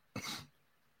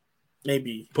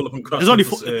 Maybe. Pull up and crash. There's only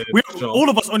all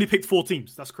of us only picked 4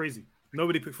 teams. That's crazy.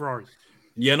 Nobody picked Ferrari.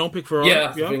 Yeah, don't pick Ferrari.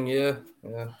 Yeah,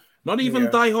 yeah. Not even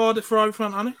die-hard Ferrari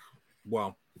fan, Annie.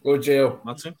 Wow. Go jail.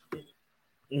 Martin.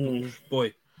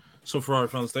 Boy, some Ferrari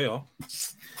fans they are.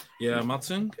 Yeah,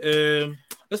 Martin.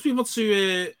 Let's move on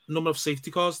to number of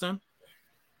safety cars then.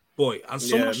 Boy, and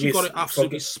someone actually got it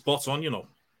absolutely spot on, you know.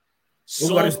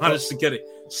 Someone managed to get it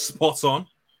spot on.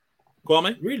 Go on,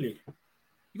 mate. Really?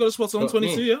 You got a spot on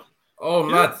 22, yeah? Oh,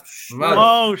 mad.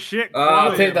 Oh, shit.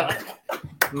 I'll take that.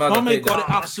 Mate got it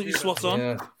absolutely spot on.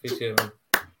 Yeah, appreciate it, man.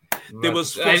 There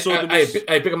was...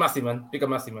 Hey, bigger Massey, man. Bigger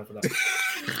Massey, man, for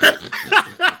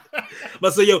that.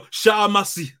 But say, yo, shout out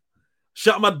Massey.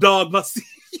 Shout out my dog, Massey.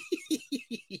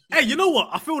 Hey, you know what?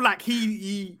 I feel like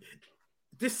he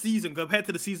this season compared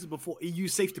to the season before, he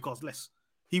used safety cars less.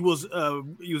 He was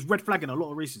red flagging a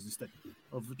lot of races instead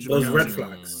of those red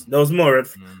flags. There was more red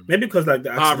maybe because like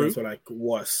the accidents were like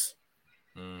worse.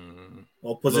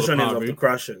 Or positioning of the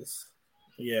crashes.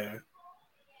 Yeah.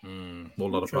 A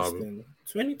lot of power.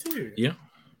 22. Yeah.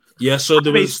 Yeah, so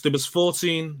there was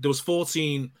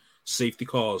 14 safety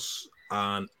cars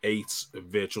and 8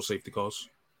 virtual safety cars.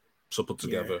 So put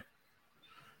together.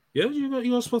 Yeah,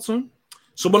 you got spot on.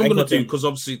 So what I'm gonna do, because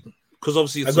obviously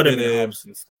it's a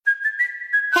bit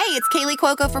Hey, it's Kaylee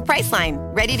Cuoco for Priceline.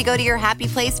 Ready to go to your happy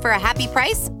place for a happy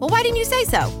price? Well, why didn't you say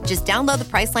so? Just download the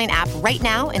Priceline app right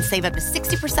now and save up to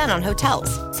 60% on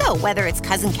hotels. So whether it's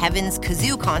Cousin Kevin's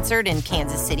Kazoo Concert in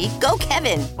Kansas City, go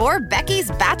Kevin, or Becky's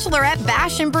Bachelorette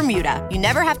Bash in Bermuda, you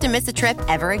never have to miss a trip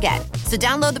ever again. So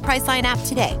download the Priceline app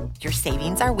today. Your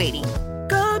savings are waiting.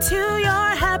 Go to your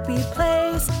happy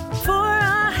place for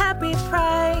a happy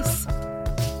price.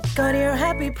 Go to your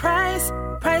happy price,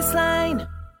 Priceline.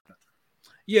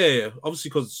 Yeah, obviously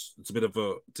because it's a bit of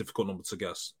a difficult number to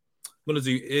guess. What I'm going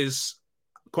to do is,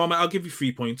 Kwame, I'll give you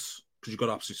 3 points because you got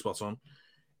absolutely spot on.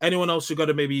 Anyone else who got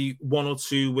it maybe 1 or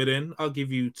 2 within, I'll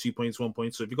give you 2 points, 1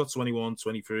 point. So if you got 21,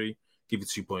 23, give you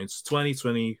 2 points. 20,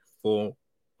 24,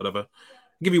 whatever, I'll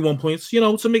give you 1 point,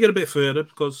 to make it a bit further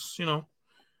because, not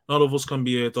all of us can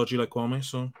be dodgy like Kwame.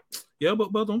 So, yeah,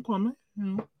 but well done, Kwame.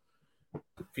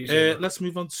 Let's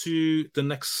move on to the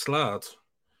next slide.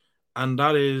 And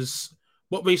that is...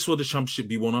 what race will the championship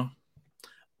be won on?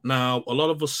 Now, a lot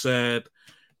of us said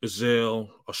Brazil,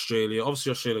 Australia.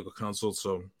 Obviously, Australia got cancelled,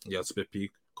 so yeah, it's a bit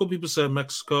peak. A couple people said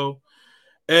Mexico.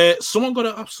 Someone got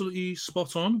it absolutely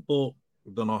spot on, but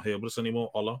they're not here with us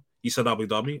anymore. Ola. He said Abu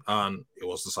Dhabi, and it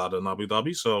was decided in Abu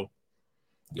Dhabi. So,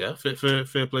 yeah,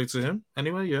 fair play to him.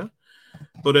 Anyway, yeah.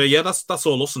 But yeah, that's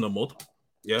all us in the mud.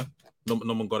 Yeah, no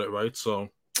one got it right, so...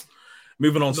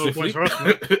 moving on swiftly.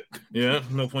 Yeah,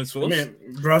 no points for us. I mean,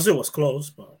 Brazil was close,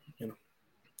 but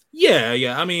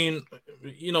Yeah. I mean,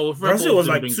 Brazil was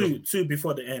like two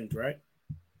before the end, right?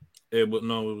 It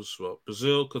was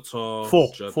Brazil, Qatar,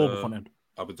 four Jeddah, before the end.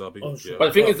 Abu Dhabi. Oh, sure. Yeah. But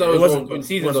the thing is, though, in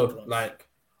season though, like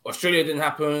Australia didn't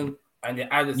happen, and they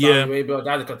added Saudi Arabia, they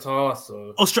added Qatar.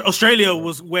 So Australia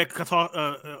was where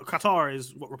Qatar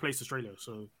is what replaced Australia.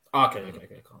 So okay,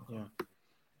 cool.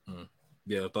 Yeah.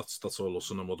 Yeah, that's all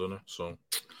us in the mud, isn't it? So,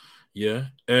 yeah.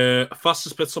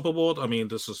 Fastest pit stop award. I mean,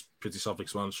 this is pretty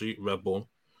self-explanatory. Red Bull.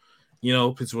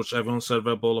 Pretty much everyone said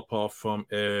Red Bull apart from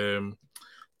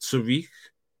Tariq.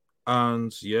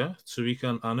 And, yeah, Tariq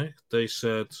and Anik. They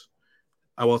said...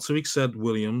 Tariq said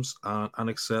Williams and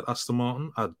Anik said Aston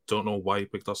Martin. I don't know why he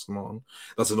picked Aston Martin.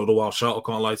 That's another wild shout, I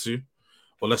can't lie to you.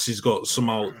 Unless he's got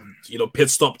somehow,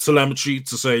 pit stop telemetry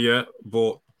to say, yeah.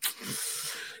 But...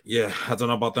 yeah, I don't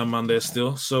know about that man there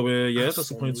still. So,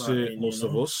 that's a point to most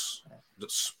of us.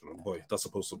 That's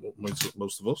supposed to be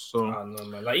most of us. So, no,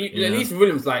 man. At least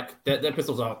Williams, like, their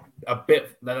pistols are a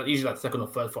bit, they're usually like second or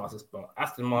third fastest, but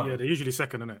Aston Martin. Yeah, they're usually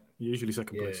second, isn't it? Usually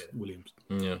second place, Williams.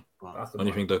 Yeah.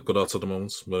 Anything that good out at the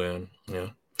moment. But, yeah.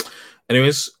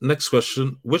 Anyways, next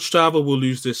question. Which driver will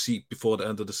lose their seat before the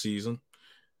end of the season?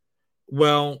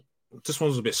 Well, this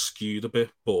one's a bit skewed a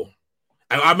bit, but...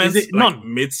 I meant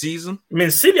mid-season. I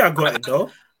mean, Celia got it, though.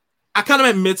 I kind of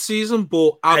meant mid-season,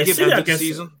 but I'll give end of the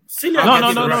season.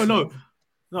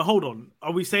 No, hold on.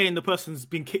 Are we saying the person's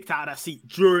been kicked out of that seat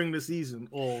during the season,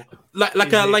 or like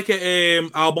a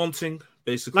Albon thing,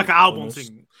 basically? Like an Albon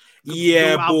thing.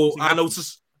 Yeah, but I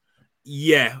noticed.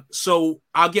 Yeah, so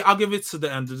I'll give it to the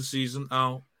end of the season.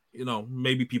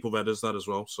 Maybe people read us that as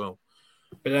well. So,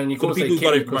 but then you could say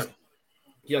Kimi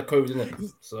he had COVID, didn't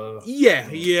it? So yeah.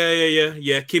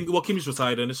 Kimmy's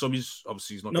retired, and so he's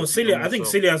not. No, Celia. I think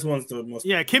Celia's one's the most.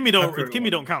 Yeah, Kimmy don't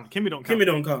count. Kimmy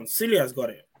don't count. Celia's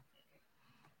got it.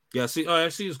 Yeah,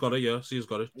 Celia's got it. Yeah, Celia's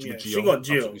got it. Yeah, she got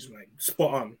Gio. Like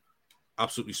spot on.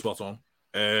 Absolutely spot on.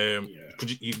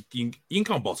 Could you can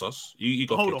count Bottas? You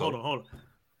got hold on.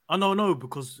 I no,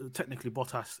 because technically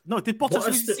Bottas. No, did Bottas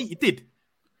lose the seat? He did.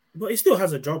 But he still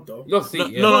has a job though. No. Not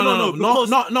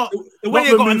the way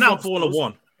it got announced. Formula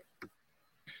One.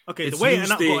 Okay, the way it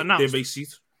got announced. Their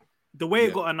seat. The way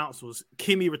it got announced was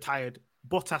Kimi retired,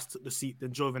 Bottas took the seat,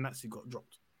 then Giovinazzi got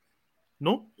dropped.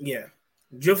 No? Yeah.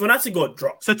 Giovinazzi got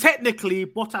dropped. So technically,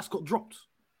 Bottas got dropped.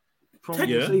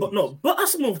 Technically, but no,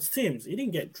 Bottas moved teams. He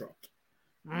didn't get dropped.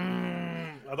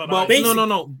 I don't know.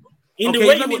 No. In the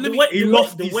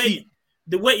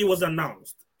way it was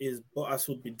announced is Bottas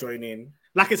would be joining.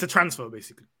 Like it's a transfer,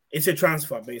 basically. It's a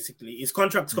transfer, basically. His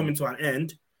contract's coming to an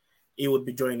end. He would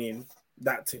be joining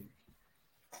that team.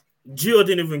 Gio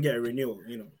didn't even get a renewal,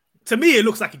 you know. To me, it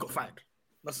looks like he got fired.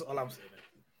 That's all I'm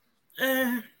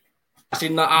saying. Actually,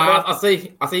 no, I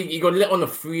think he got let on the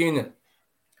free, innit?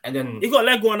 And then he got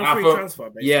let go on a free transfer,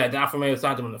 basically. Yeah, the Alfa Romeo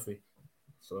signed him on the free.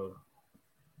 So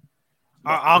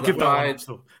I'll give that one.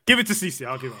 So. Give it to CC.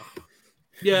 I'll give it.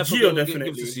 Yeah, Gio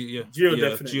definitely. Gio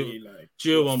definitely.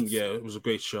 Gio, it was a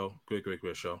great show. Great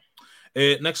show.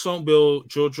 Next one, Bill.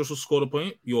 George Russell scored a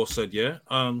point. You all said yeah,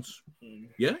 and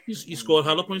he scored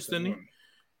hella points, didn't he?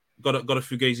 Got a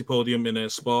Fugazi podium in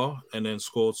Spa, and then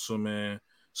scored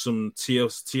some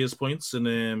TS points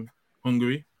in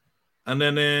Hungary, and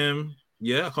then I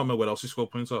can't remember what else he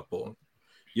scored points at, but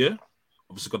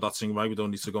obviously got that thing right. We don't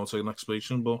need to go into an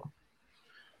explanation, but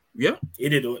he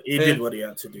did what he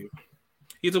had to do.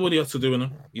 He did what he had to do,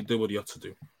 innit? He did what he had to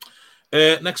do.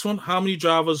 Next one, how many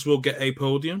drivers will get a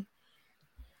podium?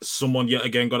 Someone yet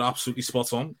again got absolutely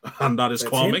spot on, and that is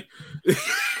Kwame.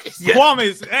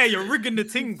 Kwame's, you're rigging the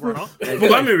thing, bro.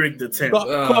 Kwame rigged the thing.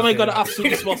 Kwame got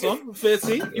absolutely spot on.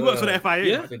 13. He works for the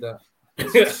FIA.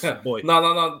 Yeah. Boy.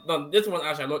 No. This one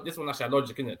actually had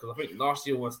logic in it because I think last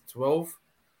year was 12,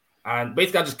 and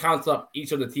basically I just counted up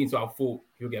each of the teams, so I thought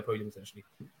he would get a podium essentially.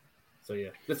 So yeah,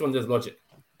 this one there's logic.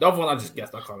 The other one I just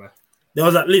guessed. I can't lie. There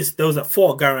was a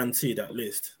 4 guaranteed at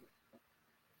least.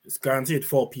 It's guaranteed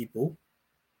 4 people.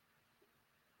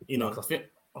 You know,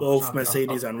 both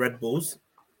Mercedes and Red Bulls.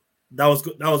 That was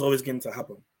good. That was always going to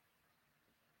happen.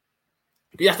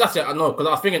 Yes, that's it. I know because I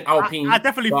was thinking Alpine. I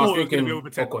definitely thought it was going to be over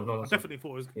 10. I definitely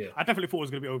thought it was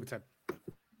going to be over 10.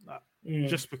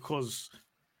 Just because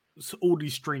all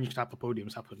these strange type of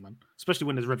podiums happen, man. Especially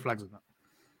when there's red flags in that.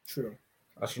 True.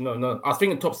 Actually, no. I was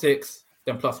thinking top 6,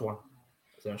 then +1,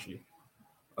 essentially.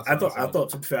 I thought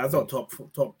to be fair, I thought top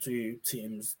 2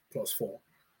 teams +4.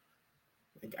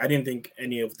 Like, I didn't think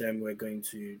any of them were going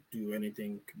to do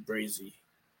anything crazy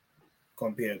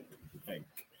compared.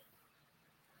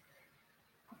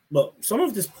 But some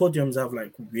of these podiums have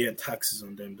like weird taxes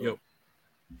on them, though. Yep.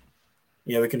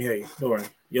 Yeah, we can hear you. Don't worry.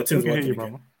 Your team's working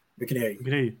again. We can hear you. We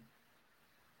can hear you.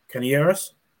 Can you hear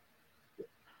us?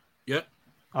 Yeah.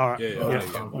 All right. Yeah.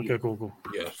 Okay, cool.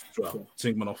 Yeah. Cool.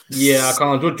 Off. Yeah, I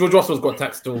can't. George Russell's got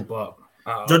tax still, but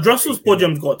George Russell's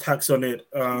podium's got tax on it.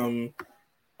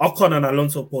 Ocon and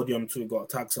Alonso podium too got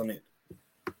tax on it.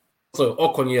 So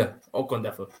Ocon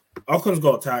definitely. Ocon's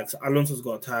got tax. Alonso's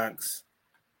got tax.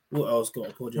 What else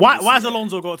got a podium? Why has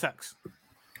Alonso got tax?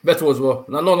 Vettel as well.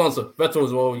 No, Alonso. Vettel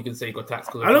as well. You can say he got tax.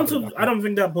 Alonso. I don't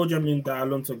think that podium means that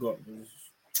Alonso got.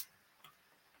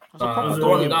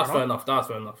 That's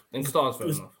fair enough. In Qatar, that's fair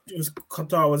enough. It was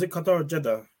Qatar. Was it Qatar or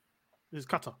Jeddah? It was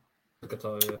Qatar.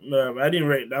 Qatar, yeah. No, I didn't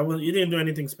rate that. He didn't do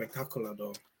anything spectacular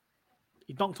though.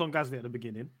 He dunked on Gasly at the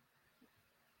beginning,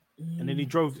 and then he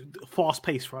drove fast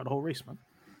pace throughout the whole race, man.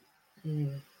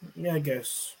 Yeah, I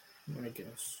guess.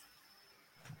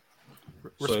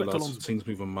 So that's things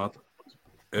moving mad.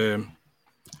 Kwame,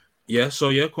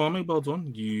 well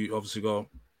done. You obviously got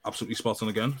absolutely spot on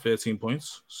again, 13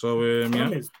 points. So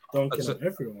Kwame's dunking on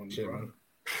everyone, bro.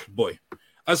 Boy,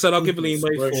 as I said, I'll give a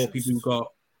leeway for people who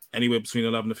got anywhere between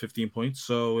 11 and 15 points.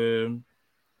 So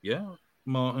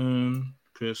Martin,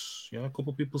 Chris, a couple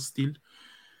of people still.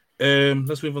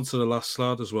 Let's move on to the last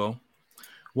slide as well.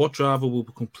 What driver will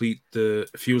complete the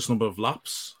fewest number of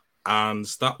laps? And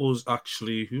that was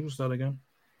actually, who was that again?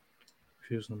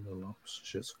 Fewest number of laps.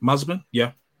 Shit. Mazepin,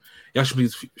 yeah. He actually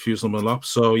played fewest number of laps.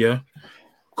 So, yeah.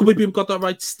 A couple of people got that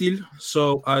right still.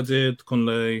 So, I did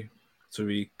Kunle,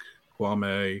 Tariq,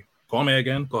 Kwame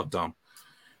again. God damn.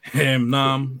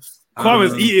 Nam.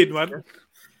 Kwame's eating, man.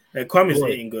 Kwame's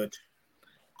eating good.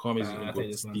 Kwame's eating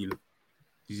good still.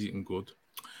 He's eating good.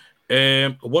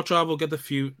 What driver will get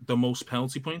the most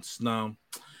penalty points? Now,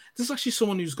 there's actually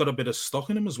someone who's got a bit of stock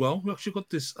in him as well. We actually got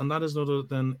this, and that is none other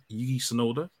than Yuki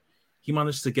Tsunoda. He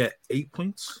managed to get 8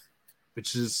 points,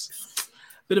 which is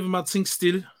a bit of a mad thing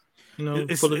still. You know,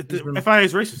 FIA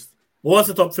is racist. What was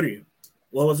the top 3?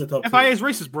 What was the top? FIA is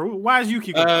racist, bro. Why is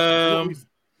Yuki?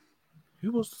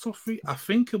 Who was the top 3? I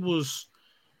think it was.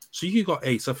 So Yuki got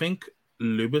 8. I think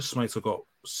Lewis might have got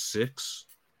 6.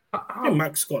 I think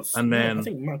Max got. And then I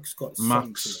think Max got.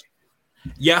 Max.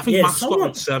 Yeah, I think Max got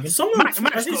like 7.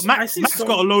 Max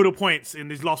got a load of points in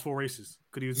these last 4 races.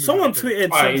 Someone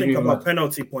tweeted something about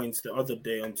penalty points the other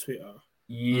day on Twitter.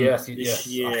 Yes.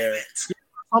 Yeah.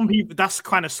 Some people, that's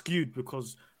kind of skewed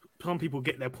because some people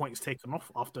get their points taken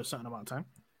off after a certain amount of time.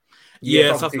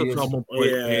 Yeah, that's the problem.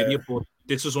 But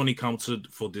this is only counted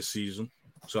for this season,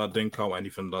 so I didn't count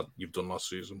anything that you've done last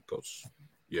season because.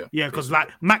 Yeah, because like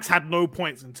Max had no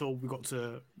points until we got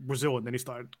to Brazil, and then he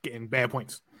started getting bare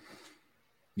points.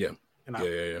 Yeah.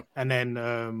 And then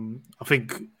I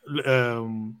think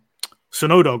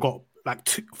Tsunoda got like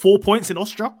 4 points in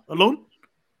Austria alone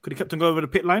because he kept on going over the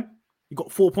pit line. He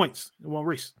got 4 points in one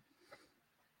race,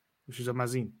 which is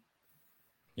amazing.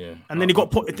 Yeah, and then he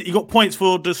got points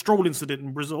for the Stroll incident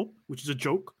in Brazil, which is a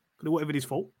joke because it wasn't his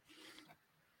fault.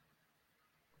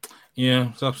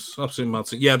 Yeah, that's absolutely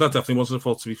mad. Yeah, that definitely wasn't a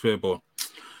fault, to be fair, but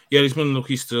yeah, he's been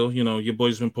lucky still. You know, your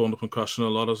boy's been pulling up and crashing a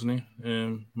lot, hasn't he?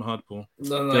 My hard ball.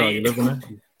 No,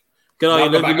 Get out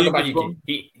of living.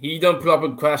 He don't pull up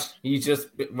and crash. He's just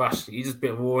a bit rushed. He's just a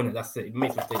bit raw in it. That's it. He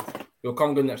makes mistakes. He'll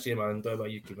come good next year, man. Don't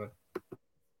about Yuki, man.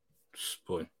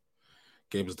 Boy,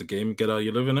 game is the game. Get out of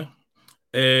your living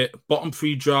it. Bottom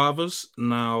 3 drivers.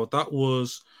 Now, that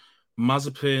was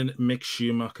Mazepin, Mick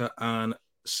Schumacher, and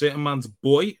certain man's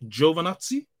boy,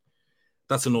 Giovinazzi.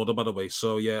 That's an order, by the way.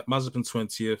 So, yeah, Mazepin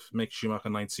 20th, Mick Schumacher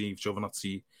 19th,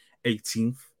 Giovinazzi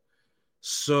 18th.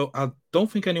 So, I don't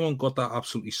think anyone got that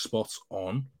absolutely spot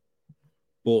on,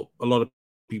 but a lot of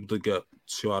people did get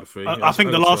 2 out of 3. I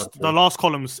think the last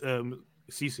column's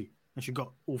Cici, and she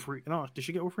got all 3. No, did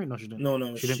she get all 3? No, she didn't.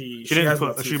 No, she didn't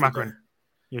put a Schumacher in.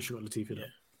 Yeah, she got Latifi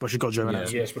there, but she got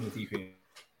Giovinazzi. Yeah, she put Latifi.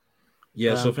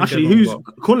 Yeah, so actually, who's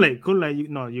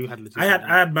Kunle? You had Latifi. I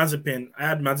had Mazepin. I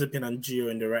had Mazepin and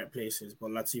Gio in the right places, but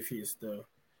Latifi is the.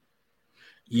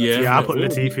 Yeah, I put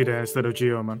Latifi there instead of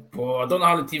Gio, man. Oh, I don't know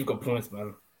how Latifi got points,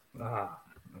 man.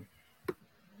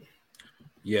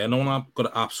 Yeah, no one got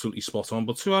it absolutely spot on,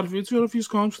 but 2 out of 3 is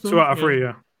calm still. 2 out of 3,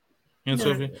 yeah.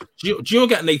 Gio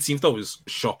getting 18th though is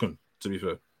shocking, to be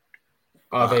fair.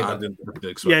 I didn't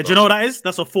expect that. Do you know what that is?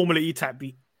 That's a Formula E type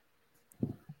beat.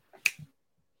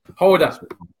 Hold that.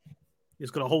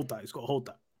 It's got to hold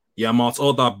that. Yeah, Mart,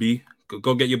 hold that B.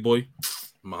 Go get your boy.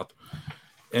 Mad.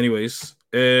 Anyways,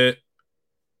 gonna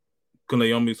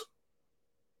on mute.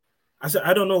 I said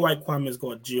I don't know why Kwame's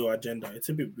got Gio agenda. It's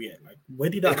a bit weird. Like, where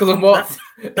did that? Because of what?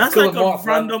 That's like a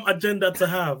random agenda to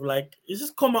have. Like, it's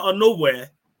just come out of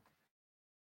nowhere.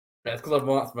 Yeah, it's because of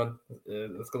Marks,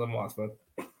 man.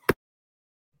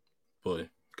 Boy,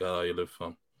 God, how you live,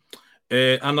 fam.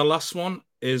 And the last one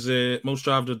is Most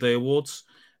Driver of the Day Awards.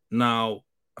 Now,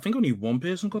 I think only one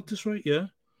person got this right, yeah?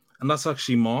 And that's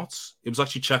actually Mart's. It was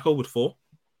actually Checo with 4,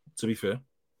 to be fair.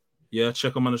 Yeah,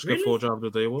 Checo managed to get 4 Driver of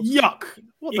the Day Awards. Yuck!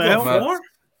 What the hell? 4?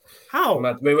 How?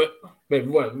 Wait,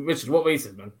 Richard, what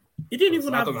races, man? He didn't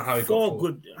even have 4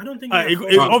 good. I don't think.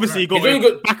 Obviously, he got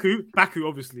good. Baku,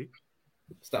 obviously.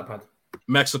 Stat pad.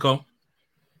 Mexico.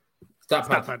 Stat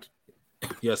pad.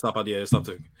 Yeah, it's not bad. Yeah, it's not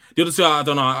too. The other 2, I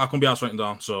don't know. I couldn't be asked writing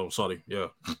down. So sorry. Yeah,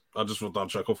 I just wrote down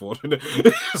Checo for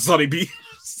it. Sorry, B.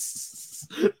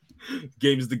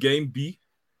 Game is the game. B.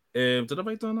 Did I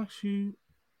write down actually?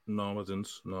 No, I didn't.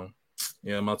 No.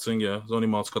 Yeah, Martin. Yeah, it's only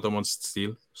Martin got that one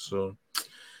steal. So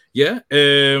yeah,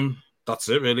 that's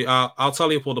it really. I'll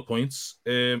tally up all the points,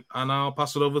 and I'll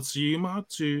pass it over to you, Matt,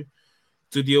 to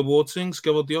do the award things,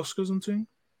 give out the Oscars and thing.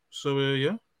 So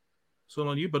yeah, so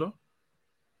on you, brother.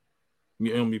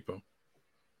 Me, bro.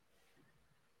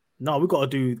 No, we got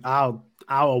to do our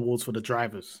awards for the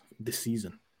drivers this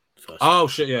season first. Oh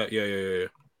shit! Yeah. Do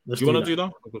you want to do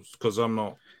that? Because I'm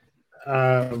not.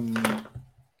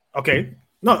 Okay.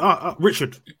 No,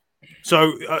 Richard.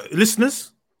 So,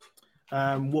 listeners,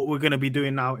 what we're going to be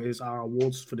doing now is our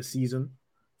awards for the season,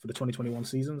 for the 2021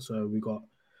 season. So we got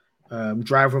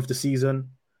driver of the season.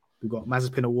 We got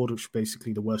Mazepin Award, which is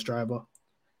basically the worst driver.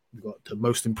 We got the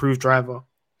most improved driver.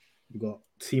 We got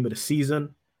team of the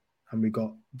season, and we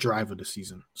got driver of the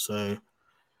season. So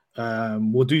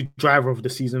we'll do driver of the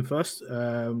season first.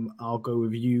 I'll go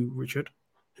with you, Richard.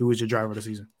 Who was your driver of the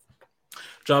season?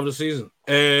 Driver of the season.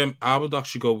 I would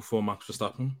actually go before Max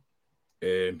Verstappen.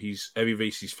 He's every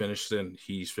race he's finished in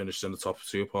the top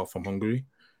 2 apart from Hungary.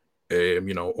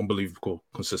 Unbelievable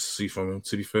consistency from him,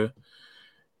 to be fair.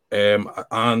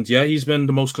 And yeah, he's been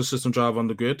the most consistent driver on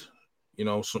the grid.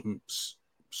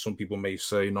 Some people may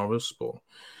say Norris, but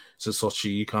since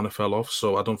Sochi, he kind of fell off.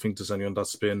 So I don't think there's anyone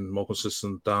that's been more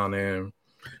consistent than him,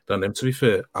 to be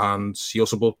fair. And he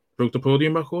also broke the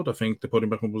podium record. I think the podium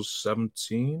record was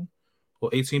 17 or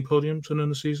 18 podiums in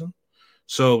the season.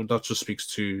 So that just speaks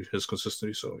to his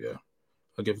consistency. So yeah,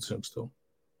 I'll give it to him still.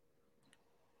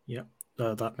 Yeah,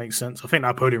 that makes sense. I think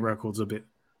that podium record's a bit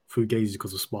fugazi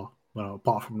because of Spa. Well,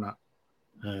 apart from that,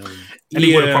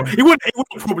 he would have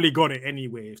probably got it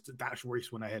anyway if the actual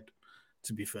race went ahead.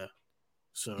 To be fair,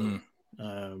 so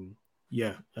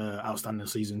outstanding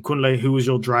season. Kunle, who was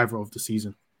your driver of the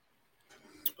season?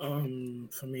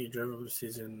 For me, driver of the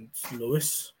season,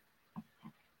 Lewis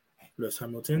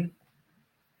Hamilton.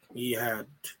 He had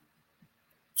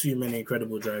too many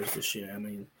incredible drives this year. I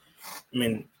mean,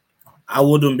 I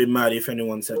wouldn't be mad if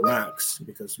anyone said Max,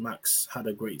 because Max had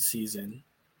a great season.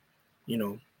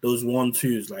 Those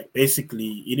 1-2s, like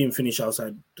basically he didn't finish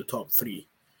outside the top 3.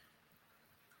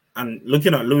 And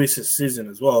looking at Lewis's season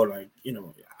as well, like,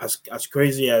 as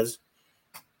crazy as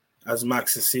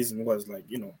Max's season was, like,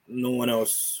 no one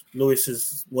else,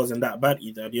 Lewis's wasn't that bad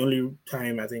either. The only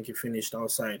time I think he finished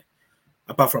outside,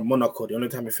 apart from Monaco, the only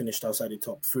time he finished outside the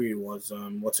top 3 was, I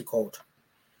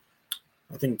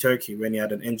think Turkey, when he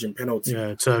had an engine penalty.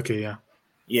 Yeah, Turkey, yeah.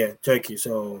 Yeah, Turkey.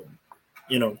 So,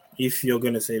 if you're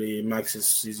going to say that Max's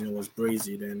season was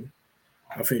brazy, then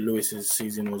I think Lewis's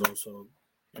season was also,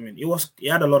 he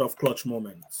had a lot of clutch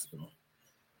moments,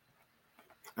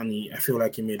 and I feel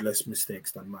like he made less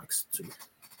mistakes than Max too,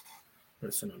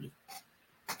 personally.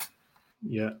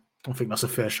 Yeah, I think that's a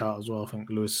fair shout as well. I think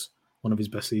Lewis, one of his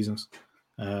best seasons,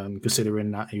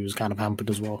 considering that he was kind of hampered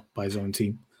as well by his own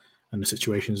team and the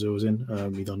situations he was in.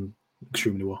 He done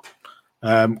extremely well.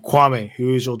 Kwame,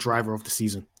 who is your driver of the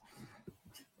season?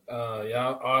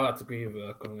 I like to agree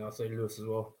with I'll say Lewis as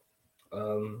well.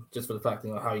 Just for the fact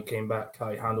how he came back,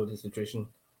 how he handled the situation.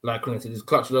 Like Colin said, he's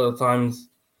clutched a lot of times,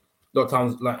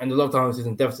 he's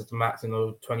in deficit to Max,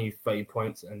 20, 30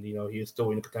 points, and he was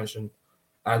still in contention.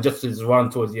 And just his run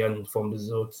towards the end from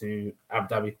Brazil to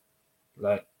Abu Dhabi,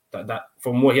 like that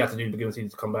from what he had to do to begin the season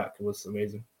to come back, it was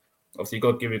amazing. Obviously, you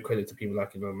got to give it credit to people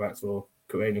like Maxwell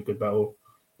creating a good battle.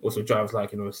 Also, drivers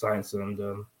like Sainz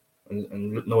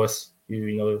and Norris,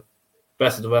 who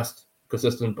best of the rest,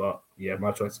 consistent. But yeah,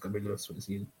 my choice is going to be Lewis for the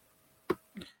season.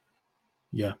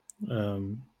 Yeah,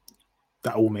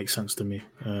 that all makes sense to me.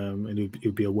 And it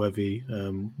would be a worthy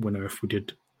winner if we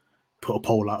did put a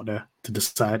poll out there to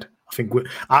decide. I think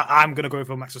I'm going to go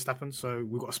for Max Verstappen, so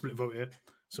we've got a split vote here.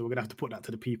 So we're going to have to put that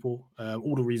to the people.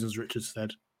 All the reasons Richard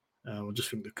said. I just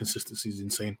think the consistency is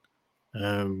insane.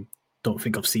 Don't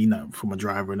think I've seen that from a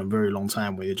driver in a very long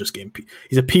time where you're just getting...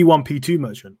 He's a P1, P2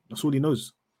 merchant. That's all he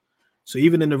knows. So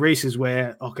even in the races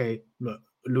where, okay, look,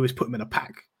 Lewis put him in a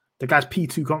pack, the guy's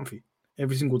P2 comfy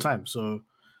every single time. So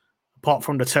apart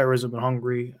from the terrorism in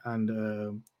Hungary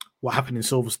and what happened in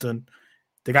Silverstone,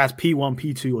 the guy's P1,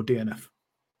 P2 or DNF.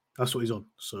 That's what he's on.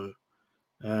 So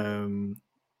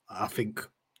I think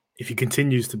if he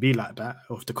continues to be like that,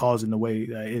 or if the car's in the way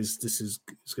that it is, he's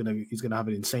gonna have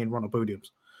an insane run of podiums.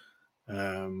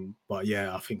 But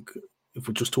yeah, I think if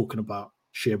we're just talking about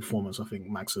sheer performance, I think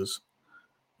Max has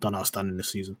done outstanding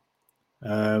this season.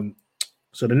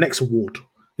 So the next award,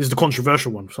 this is the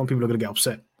controversial one. Some people are gonna get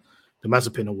upset. The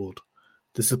Mazepin Award.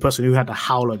 This is the person who had the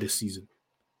howler this season,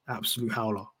 absolute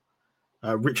howler.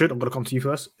 Richard, I'm gonna come to you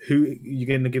first. Who are you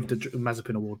going to give the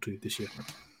Mazepin Award to this year?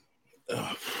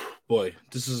 Boy,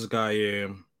 this is a guy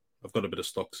I've got a bit of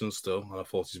stock in still, and I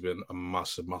thought he's been a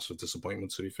massive, massive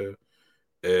disappointment, to be fair.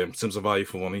 In terms of value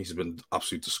for money, he's been an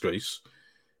absolute disgrace.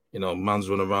 Man's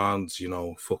running around,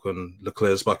 fucking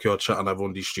Leclerc's backyard chatting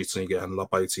everyone on these streets and getting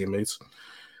lapped by your teammates.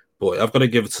 But I've got to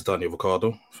give it to Daniel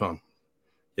Ricciardo, fam.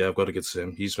 Yeah, I've got to give it to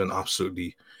him. He's been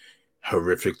absolutely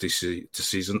horrific this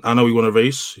season. I know he won a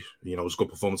race, it was a good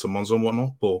performance in Monza and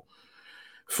whatnot, but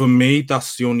for me,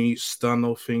 that's the only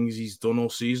standout things he's done all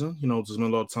season. There's been a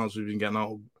lot of times we've been getting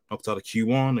knocked out of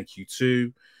Q1 and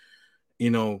Q2,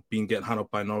 being getting had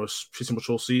up by Norris pretty much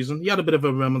all season. He had a bit of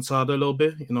a remontada a little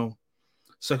bit,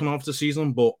 second half of the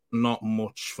season, but not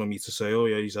much for me to say, oh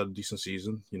yeah, he's had a decent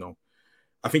season.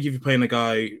 I think if you're playing a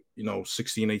guy,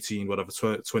 16, 18, whatever,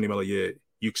 20 mil a year,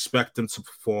 you expect him to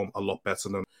perform a lot better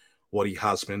than what he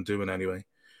has been doing anyway.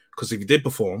 Because if he did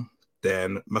perform,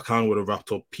 then McLaren would have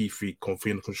wrapped up P3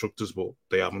 comfy in the constructors, but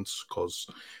they haven't because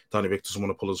Danny Ric doesn't want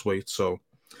to pull his weight. So,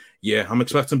 yeah, I'm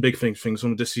expecting big things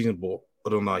from this season, but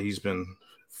other than that, he's been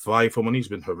Five for money's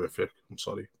been horrific. I'm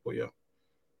sorry, but yeah.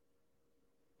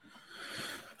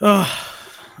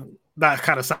 That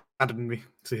kind of saddened me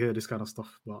to hear this kind of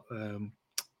stuff. But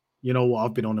you know what?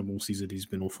 I've been on him all season. He's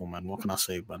been awful, man. What can I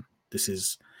say, man?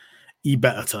 He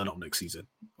better turn up next season,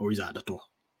 or he's out the door.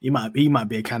 He might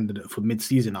be a candidate for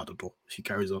mid-season out the door if he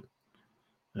carries on.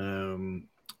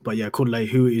 But yeah, Kudley,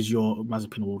 who is your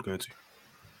Mazepin Award going to?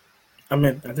 I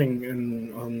mean, I think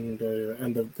on the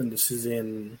end of the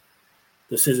season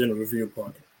review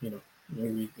part, I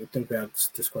think we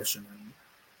asked this question, and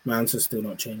my answer's still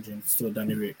not changing. It's still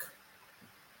Danny Rick.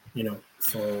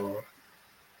 For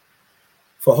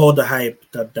all the hype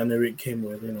that Danny Rick came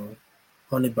with,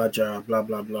 Honey Badger, blah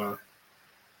blah blah.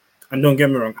 And don't get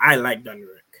me wrong, I like Danny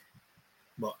Rick,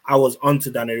 but I was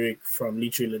onto Danny Rick from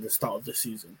literally the start of the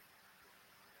season.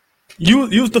 You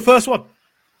was the first one.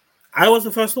 I was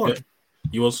the first one. Yeah.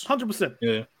 You was 100%.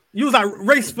 Yeah. You was like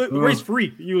race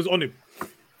 3. You was on him.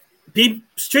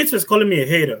 Streets was calling me a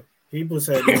hater. People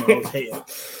said I was hating.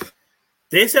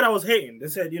 They said I was hating. They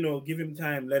said, give him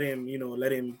time, let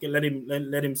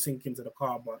him sink into the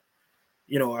car. But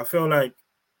I feel like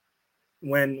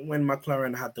when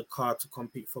McLaren had the car to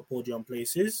compete for podium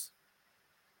places,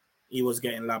 he was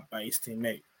getting lapped by his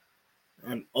teammate.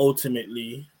 And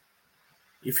ultimately,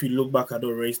 if you look back at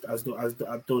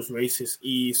those races,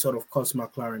 he sort of cost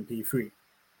McLaren P3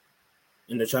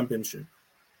 in the championship.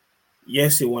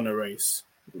 Yes, he won a race,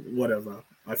 whatever.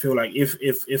 I feel like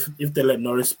if they let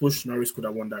Norris push, Norris could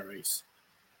have won that race.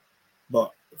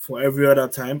 But for every other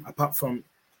time, apart from,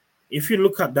 if you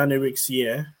look at Danny Rick's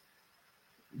year,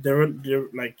 they're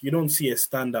like, you don't see a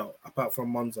standout apart from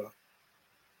Monza.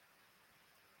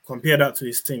 Compare that to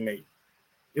his teammate.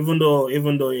 Even though he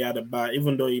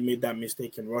made that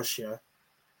mistake in Russia,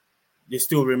 they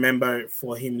still remember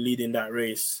for him leading that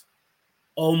race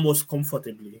almost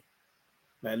comfortably.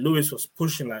 Like Lewis was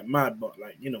pushing like mad, but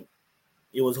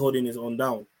he was holding his own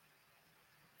down.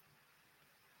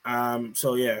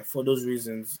 So yeah, for those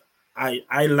reasons,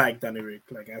 I like Danny Rick.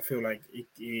 Like I feel like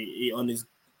he on his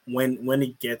when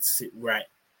he gets it right.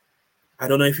 I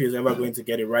don't know if he's ever going to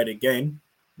get it right again.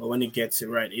 But when he gets it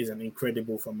right, he's an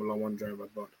incredible Formula One driver.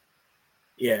 But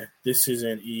yeah, this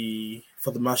season,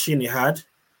 for the machine he had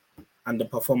and the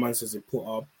performances he put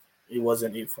up, it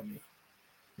wasn't it for me.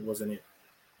 It wasn't it.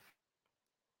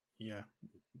 Yeah,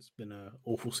 it's been an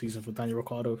awful season for Daniel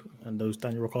Ricciardo and those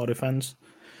Daniel Ricciardo fans.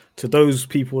 To those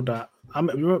people that I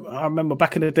remember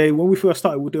back in the day when we first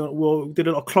started, we did a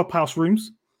lot of clubhouse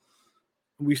rooms.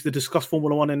 We used to discuss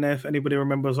Formula One in there. If anybody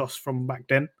remembers us from back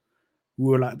then. We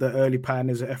were like the early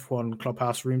pioneers of F1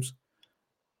 clubhouse rooms.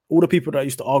 All the people that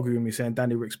used to argue with me saying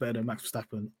Danny Rick's better than Max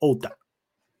Verstappen, old that.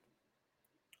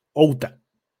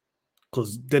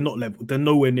 Because they're not level. They're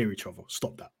nowhere near each other.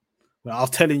 Stop that. Well, I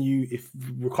was telling you, if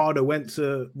Ricciardo went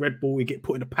to Red Bull, he'd get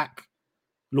put in a pack.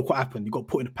 Look what happened. He got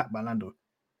put in a pack by Lando.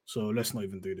 So let's not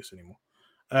even do this anymore.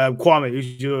 Kwame,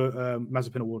 who's your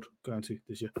Mazepin Award going to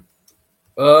this year?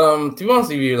 To be honest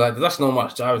with you, like there's actually not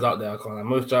much drivers out there.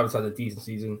 Most drivers had a decent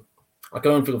season. I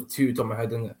can only think of two top of my head,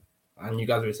 innit? And you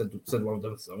guys already said one of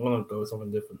them, so I'm gonna go with something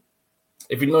different.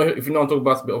 If you know what I'm talking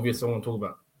about, it's a bit obvious what I'm gonna talk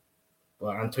about.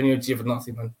 But Antonio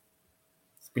Giovinazzi, man,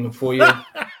 it's been a 4 year.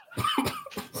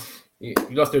 you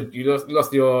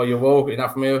lost your role in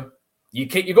Alfa Romeo. You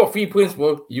got 3 points,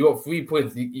 bro. You got 3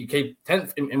 points. You came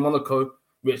 10th in Monaco,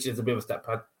 which is a bit of a step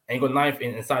pad, and you got 9th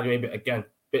in Saudi Arabia again,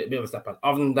 bit of a step pad.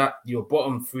 Other than that, you're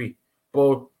bottom 3,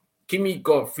 bro. Kimi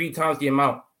got 3 times the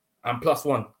amount and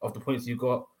 +1 of the points you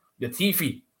got.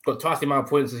 Latifi got twice the amount of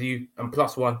points as you and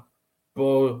 +1.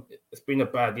 Bro, it's been a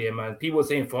bad year, man. People were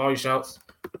saying Ferrari shouts.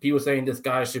 People were saying this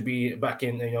guy should be back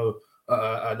in,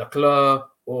 Leclerc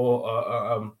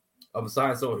or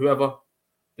Sainz or whoever.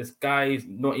 This guy is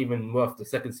not even worth the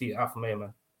second seat at Alfa Romeo,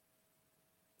 man.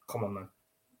 Come on, man.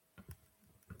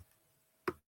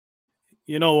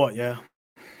 You know what? Yeah,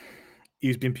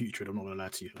 he's been putrid. I'm not gonna lie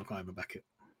to you. I can't even back it.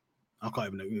 I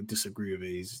can't even disagree with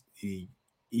it.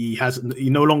 He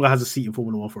no longer has a seat in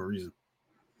Formula One for a reason.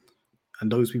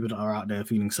 And those people that are out there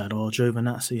feeling sad,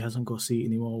 Giovinazzi hasn't got a seat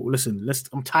anymore. Listen,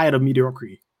 I'm tired of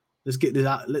mediocrity. Let's get this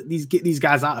out. Get these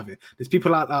guys out of it. There's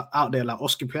people out there like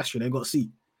Oscar Piastri, they ain't got a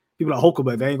seat. People like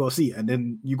Hulkenberg, they ain't got a seat. And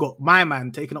then you got my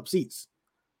man taking up seats.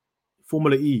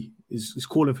 Formula E is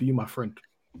calling for you, my friend.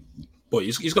 But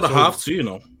he's got to have to, you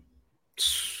know.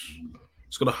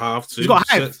 He's got to have to. He's got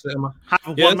to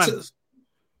have one man.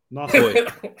 No,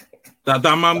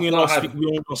 that man we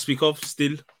don't speak of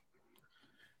still.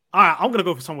 All right, I'm going to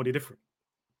go for somebody different.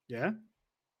 Yeah?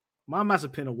 My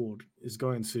Mazepin Award is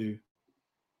going to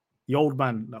the old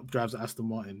man that drives at Aston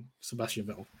Martin, Sebastian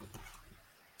Vettel.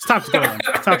 It's time to go, man.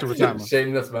 It's time to retire, man.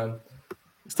 Shameless, man.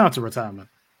 It's time to retire, man.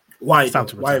 Why?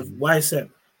 Why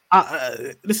Seb?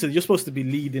 Listen, you're supposed to be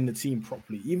leading the team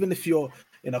properly, even if you're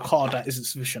in a car that isn't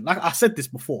sufficient. Like I said this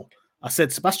before, I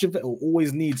said Sebastian Vettel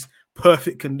always needs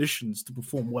perfect conditions to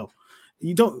perform well.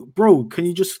 You don't, bro. Can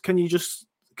you just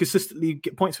consistently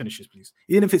get points finishes, please?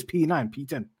 Even if it's P9,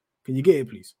 P10, can you get it,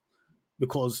 please?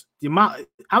 Because the amount,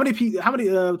 how many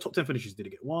top 10 finishes did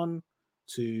he get? 1,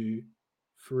 2,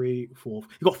 3, 4.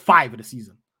 He got 5 in the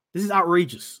season. This is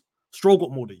outrageous. Stroll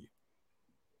got more than you.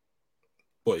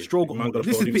 Stroll got more.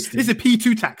 This is a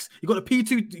P2 tax. You got a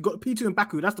P2. You got a P2 in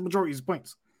Baku. That's the majority of his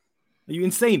points. Are you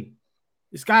insane?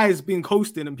 This guy has been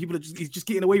coasting, and he's just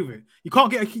getting away with it. You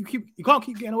can't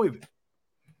keep getting away with it.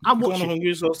 I'm watching.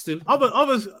 Others are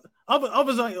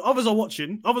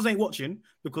watching. Others ain't watching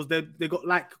because they got,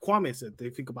 like Kwame said,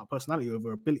 they think about personality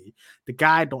over ability. The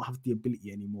guy don't have the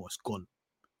ability anymore. It's gone.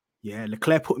 Yeah,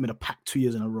 Leclerc put him in a pack 2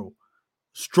 years in a row.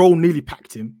 Stroll nearly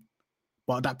packed him,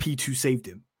 but that P2 saved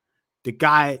him. The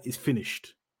guy is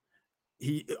finished.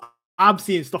 I'm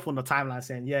seeing stuff on the timeline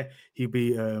saying, yeah, he'll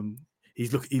be.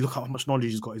 Look how much knowledge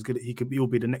he's got. He's good. He'll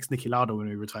be the next Niki Lauda when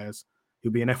he retires.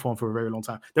 He'll be in F1 for a very long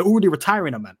time. They're already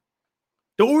retiring a man.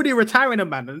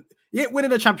 And he ain't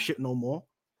winning the championship no more.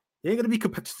 He ain't gonna be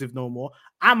competitive no more.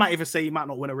 I might even say he might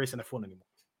not win a race in F1 anymore.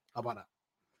 How about that?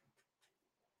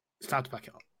 It's time to pack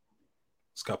it up.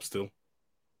 Scap still.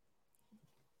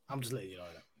 I'm just letting you know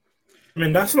that. I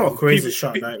mean, that's not a crazy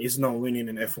shot that he's not winning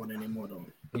in F1 anymore, though.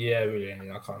 Yeah, really.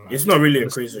 I can't. It's not really a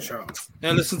crazy shot.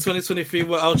 And listen, 2023,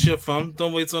 we're out here, fam.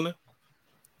 Don't wait on it.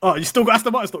 Oh, you still got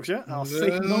Aston Martin stocks, yeah? I'll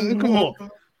say no more.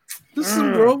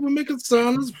 Listen, bro, we're making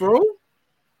sounds, bro.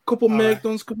 Couple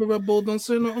Magdons, couple Red Bull, don't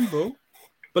say nothing, bro.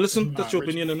 But listen, that's your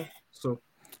opinion, innit? So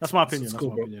that's my opinion. That's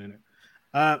my opinion,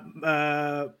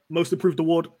 innit? Most improved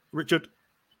award, Richard.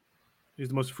 Who's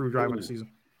the most improved driver of the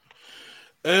season?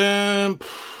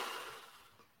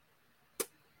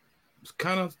 It's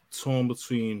kind of torn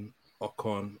between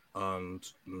Ocon and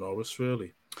Norris,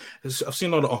 really. I've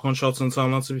seen a lot of Ocon shots in the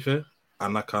timeline, to be fair,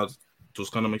 and that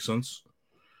does kind of make sense.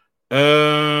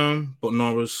 But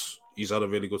Norris, he's had a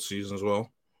really good season as well.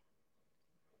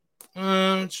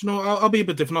 I'll be a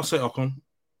bit different. I'll say Ocon.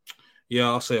 Yeah,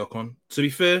 I'll say Ocon. To be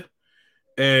fair,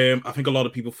 I think a lot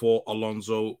of people thought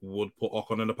Alonso would put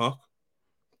Ocon in the pack,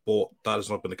 but that has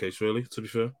not been the case, really, to be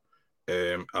fair.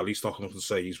 At least Ocon can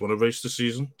say he's won a race this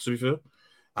season, to be fair.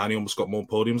 And he almost got more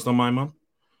podiums than my man.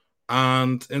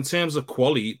 And in terms of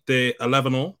quality, they're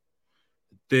 11-0.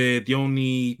 They're the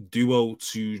only duo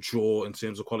to draw in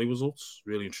terms of quality results,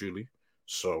 really and truly.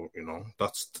 So,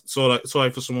 that's sorry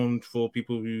for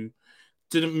people who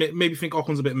didn't maybe think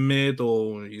Ocon's a bit mid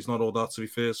or he's not all that, to be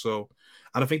fair. So,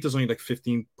 and I think there's only like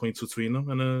 15 points between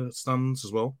them in the stands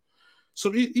as well.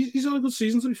 So he's had a good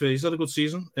season, to be fair. He's had a good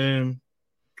season.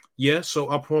 Yeah, so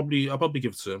I'll probably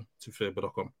give it to him, to be fair, but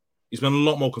Ocon. He's been a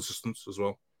lot more consistent as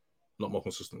well. A lot more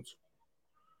consistent.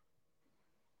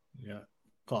 Yeah.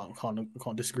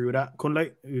 Can't disagree with that.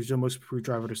 Kunle, who's your most improved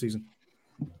driver of the season?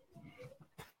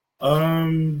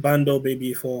 Bando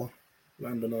baby for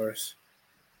Lando Norris.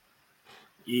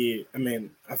 I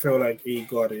feel like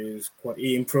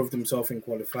he improved himself in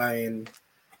qualifying.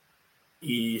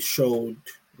 He showed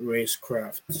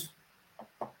racecraft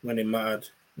when it mattered.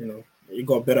 He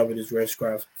got better with his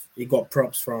racecraft. He got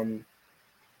props from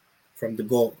the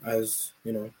GOAT, as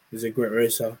he's a great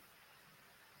racer.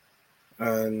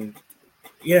 And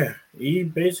yeah, he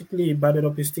basically batted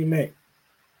up his teammate.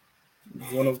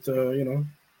 One of the,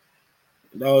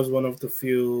 that was one of the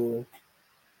few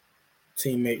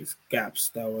teammates gaps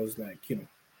that was like,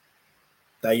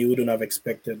 that you wouldn't have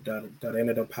expected that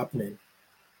ended up happening.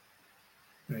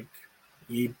 Like,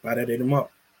 he batted him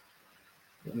up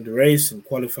in the race and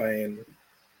qualifying.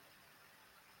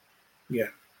 Yeah.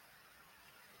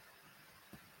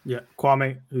 Yeah.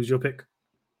 Kwame, who's your pick?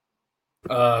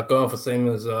 Going for same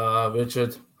as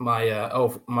Richard,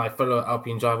 my fellow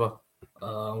Alpine driver.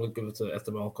 We'll give it to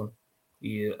Esteban Ocon.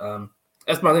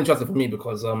 Esteban's interesting for me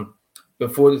because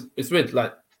before this, it's weird.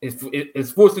 Like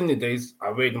it's Force India days. I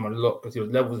rated him a lot because he was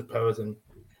levels with Perez, and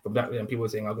from that then people were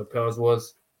saying how good Perez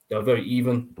was. They were very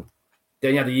even.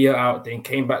 Then he had a year out. Then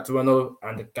came back to Renault,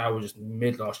 and the guy was just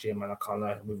mid last year. Man, I can't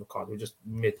lie with Ricardo. He was just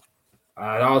mid.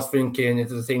 And I was thinking,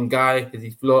 is it the same guy? Is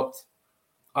he flopped?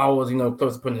 I was,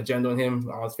 close to putting an agenda on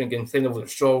him. I was thinking, same level with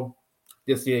Stroll.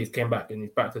 This year, he's came back and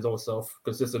he's back to his old self,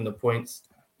 consistent in the points.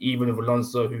 Even with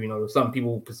Alonso, who, some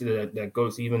people consider their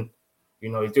goats even.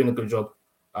 He's doing a good job.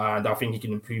 And I think he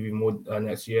can improve even more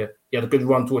next year. He had a good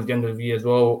run towards the end of the year as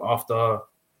well after,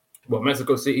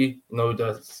 Mexico City.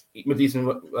 The Middle Eastern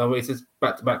races,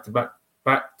 back to back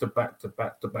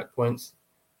points.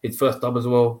 His first dub as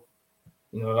well.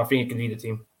 I think he can lead the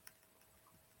team.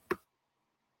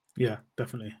 Yeah,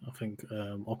 definitely. I think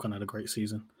Ocon had a great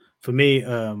season. For me,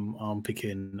 I'm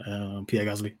picking Pierre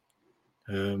Gasly.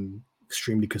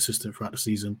 Extremely consistent throughout the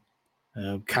season.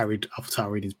 Carried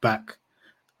AlphaTauri in his back.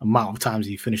 Amount of times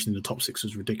he finished in the top 6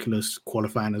 was ridiculous.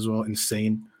 Qualifying as well,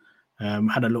 insane.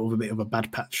 Had a little bit of a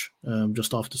bad patch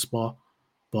just after Spa.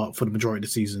 But for the majority of the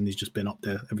season, he's just been up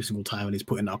there every single time, and he's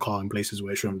putting that car in places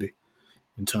where it shouldn't be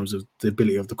in terms of the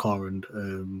ability of the car and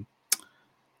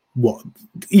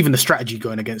even the strategy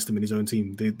going against him in his own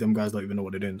team. Them guys don't even know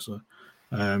what they're doing. So,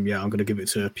 I'm going to give it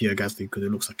to Pierre Gasly because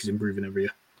it looks like he's improving every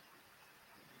year.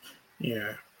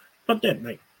 Yeah. But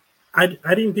then, I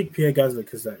didn't pick Pierre Gasly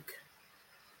because,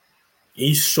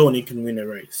 he's shown he can win a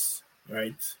race,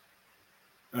 right?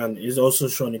 And he's also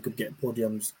shown he could get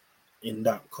podiums in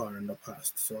that car in the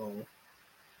past. So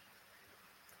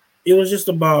it was just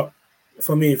about,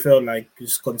 for me, it felt like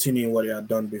he's continuing what he had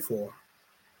done before.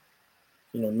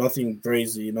 Nothing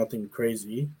crazy, nothing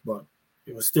crazy, but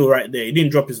it was still right there. He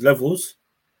didn't drop his levels,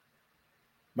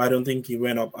 but I don't think he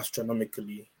went up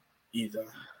astronomically either.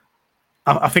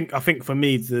 I think for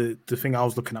me, the thing I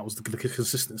was looking at was the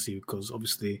consistency, because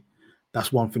obviously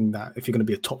that's one thing that if you're going to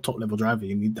be a top level driver,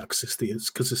 you need that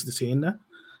consistency in there.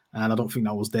 And I don't think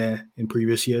that was there in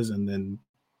previous years. And then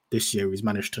this year he's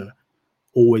managed to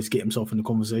always get himself in the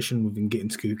conversation within getting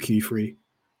to Q3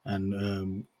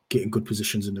 and getting good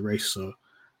positions in the race. So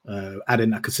adding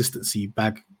that consistency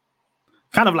back,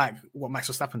 kind of like what Max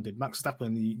Verstappen did. Max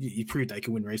Verstappen, he proved that he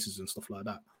can win races and stuff like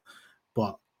that.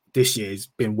 But this year he's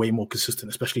been way more consistent,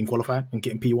 especially in qualifying and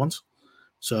getting P1s.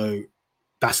 So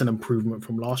that's an improvement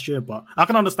from last year. But I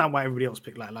can understand why everybody else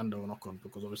picked Lando and Ocon,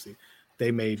 because obviously they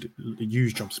made a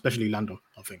huge jump, especially Lando,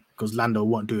 I think, because Lando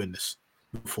weren't doing this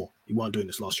before. He weren't doing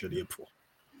this last year, the year before.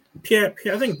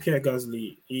 I think Pierre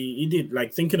Gasly, he did,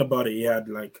 thinking about it, he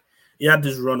had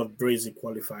this run of brazy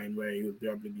qualifying where he would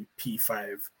probably be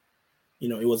P5. He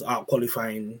was out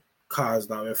qualifying cars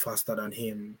that were faster than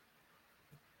him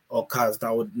or cars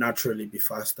that would naturally be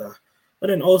faster. But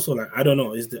then also, I don't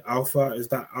know, is that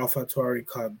AlphaTauri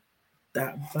car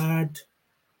that bad?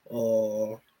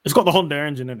 Or it's got the Honda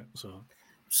engine in it,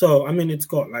 so I mean, it's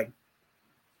got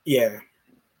yeah.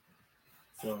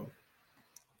 So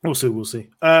we'll see. Team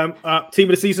of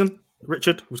the season,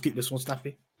 Richard. We'll keep this one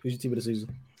snappy. Who's your team of the season?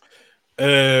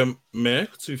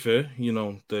 Merck, to be fair,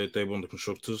 they won the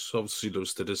constructors. Obviously,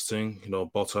 Lewis did his thing.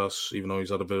 Bottas, even though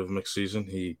he's had a bit of a mixed season,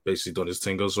 he basically done his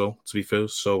thing as well, to be fair.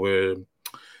 So,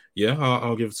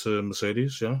 I'll give it to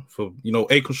Mercedes, for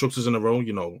 8 constructors in a row.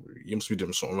 You must be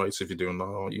doing something right if you're doing that,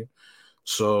 aren't you?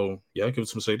 So, give it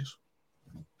to Mercedes.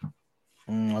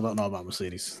 I don't know about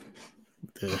Mercedes.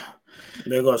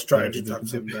 They got a strategy.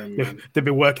 They've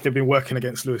been working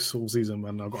against Lewis all season,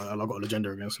 man. I got an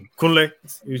agenda against him. Kunle,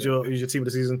 who's your team of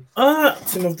the season?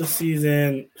 Team of the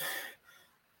season.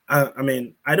 I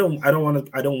mean, I don't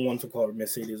want to call it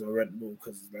Mercedes or Red Bull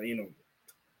because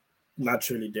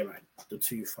naturally they're the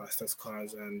 2 fastest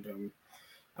cars, and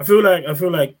I feel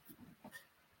like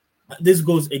this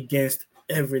goes against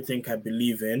everything I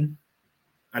believe in,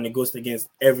 and it goes against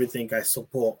everything I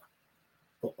support.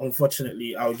 But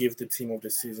unfortunately, I'll give the team of the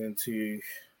season to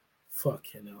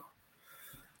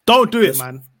Don't do it,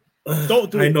 man. Don't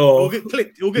do it. I know. It'll get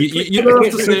clicked. You don't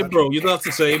have to say it, bro. You don't have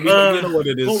to say it. You know what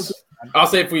it is. I'll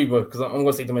say it for you, bro, because I'm going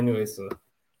to say them anyway. So.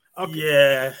 Okay.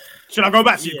 Yeah. Should I go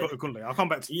back to you, Kunle? I'll come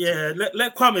back to you. Yeah,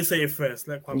 let Kwame say it first.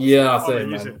 I'll say it,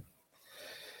 man.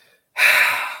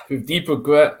 With deep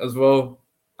regret as well,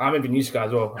 I'm a Vinicius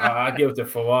as well. I give it to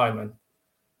Ferrari, man.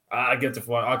 I give it to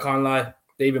Ferrari. I can't lie.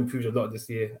 They've improved a lot this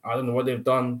year. I don't know what they've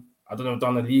done. I don't know if they've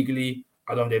done it legally.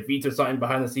 I don't know if they vetoed something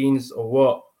behind the scenes or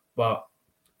what. But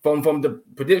from the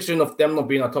prediction of them not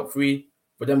being a top 3,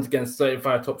 for them to get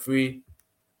certified top 3,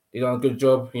 they done a good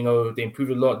job. They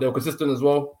improved a lot. They were consistent as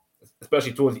well,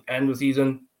 especially towards the end of the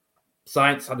season.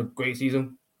 Sainz had a great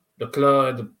season.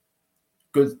 Leclerc had a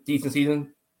good, decent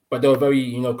season. But they were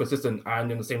very, consistent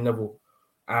and in the same level.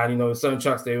 And, certain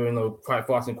tracks, they were, quite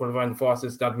fast in qualifying, the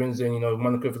fastest. That wins in,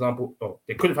 Monaco, for example. Oh,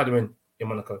 they could have had a win in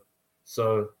Monaco.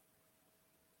 So,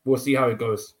 we'll see how it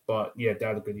goes. But, yeah, they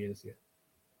had a good year this year.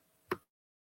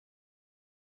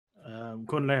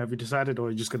 Kunle, have you decided, or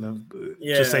are you just going to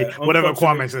just say whatever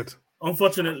Kwame said?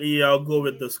 Unfortunately, I'll go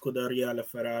with the Scuderia La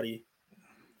Ferrari.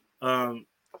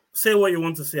 Say what you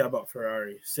want to say about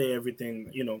Ferrari. Say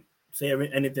everything,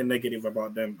 anything negative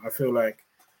about them. I feel like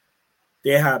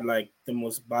they had the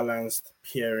most balanced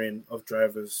pairing of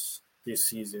drivers this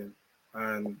season,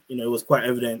 and it was quite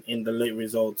evident in the late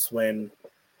results when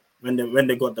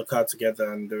they got the car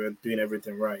together and they were doing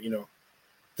everything right.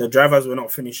 The drivers were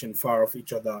not finishing far off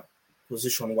each other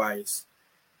position wise,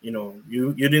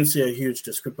 you didn't see a huge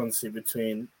discrepancy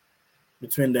between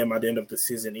them at the end of the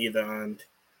season either, and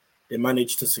they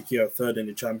managed to secure a third in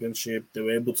the championship. They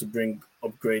were able to bring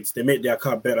upgrades. They made their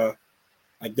car better.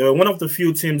 Like, they were one of the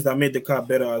few teams that made the car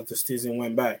better as the season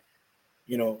went by.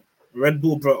 Red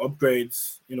Bull brought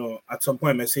upgrades. At some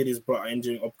point, Mercedes brought an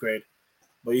engine upgrade.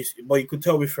 But you could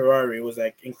tell with Ferrari, it was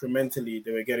like incrementally,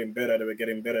 they were getting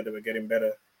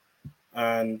better.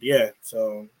 And yeah,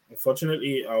 so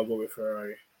unfortunately, I'll go with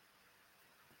Ferrari.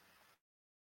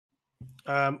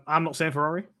 I'm not saying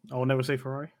Ferrari. I will never say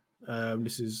Ferrari.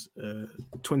 This is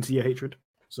 20-year hatred,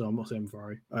 so I'm not saying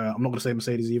Ferrari. I'm not going to say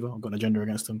Mercedes either. I've got an agenda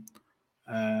against them.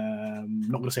 I'm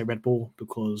not going to say Red Bull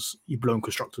because you've blown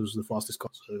constructors the fastest car,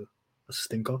 so that's a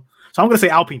stinker. So I'm going to say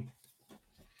Alpine.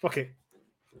 Fuck it.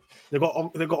 They got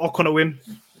Ocon a win.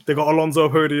 They got Alonso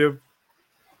podium.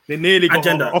 They nearly got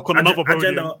Ocon another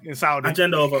podium in Saudi.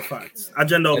 Agenda over facts.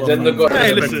 Agenda over facts.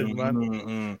 Hey, listen,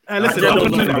 man. Hey, listen.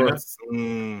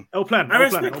 El Plan. I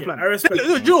respect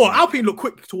it. You know what? Alpine look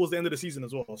quick towards the end of the season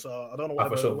as well. So I don't know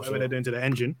whatever they're doing to the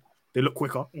engine. They look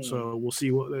quicker. So we'll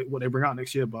see what they bring out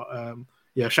next year. But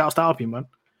yeah, shouts to Alpine, man.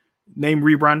 Name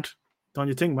rebrand. Done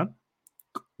your thing, man.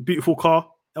 Beautiful car.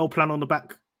 El Plan on the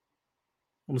back.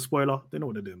 On the spoiler. They know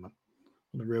what they're doing, man.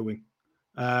 On the rear wing.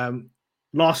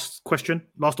 Last question,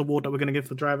 last award that we're going to give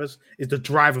for drivers is the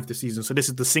drive of the season. So this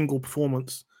is the single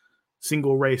performance,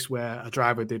 single race where a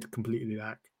driver did completely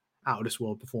like out of this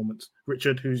world performance.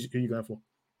 Richard, who you going for?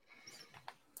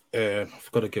 I've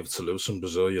got to give it to Lewis in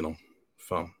Brazil,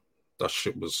 fam. That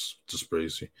shit was just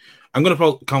crazy. I'm going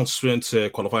to count sprint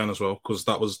qualifying as well because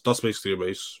that's basically a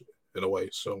race in a way.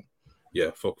 So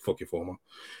yeah, fuck your former.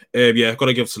 Yeah, got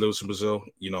to give it to Lewis in Brazil.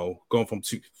 Going from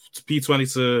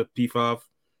P20 to P5.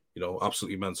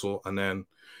 Absolutely mental, and then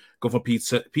go from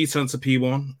P10 to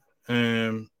P1,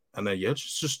 and then yeah,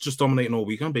 just dominating all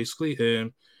weekend basically.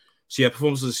 So yeah,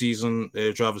 performance of the season,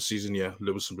 driver of the season, yeah,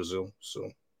 Lewis in Brazil.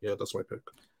 So yeah, that's my pick.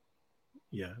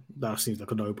 Yeah, that seems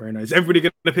like a no-brainer. Is everybody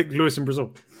going to pick Lewis in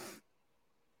Brazil?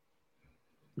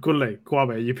 Kunle,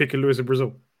 Kwame, you picking Lewis in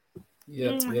Brazil?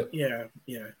 Yeah.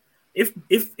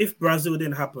 If Brazil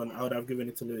didn't happen, I would have given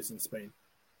it to Lewis in Spain.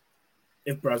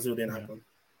 If Brazil didn't happen.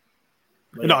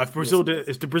 But no, if Brazil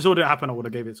didn't happen, I would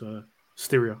have gave it to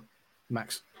Styria,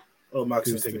 Max. Oh, Max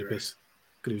was taking the piss.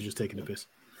 Because he was just taking the piss.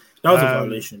 That was a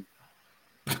violation.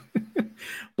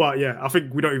 But yeah, I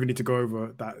think we don't even need to go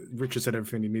over that. Richard said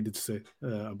everything he needed to say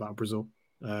about Brazil.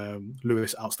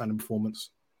 Lewis, outstanding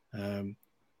performance. I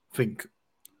think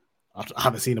I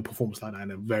haven't seen a performance like that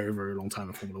in a very, very long time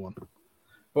in Formula One.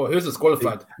 Well, he was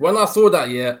disqualified. When I saw that,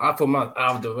 I thought, man,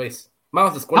 out of the race. Man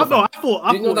was disqualified. I thought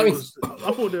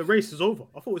the race is over.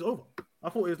 I thought it was over. I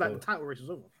thought it was like the title race was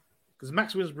over. Because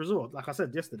Max wins Brazil, like I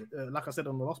said yesterday, like I said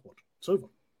on the last pod. It's over.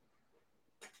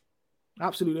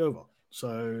 Absolutely over.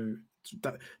 So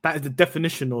that is the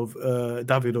definition of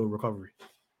Davido recovery.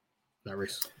 That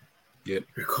race. Yeah.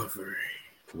 Recovery.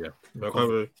 Yeah.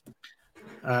 Recovery.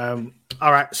 All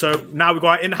right. So now we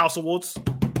got our in-house awards.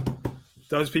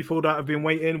 Those people that have been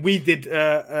waiting. We did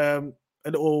a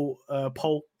little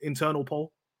internal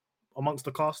poll amongst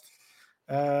the cast,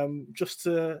 just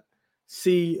to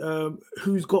see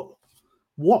who's got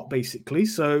what, basically.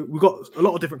 So we've got a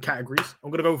lot of different categories.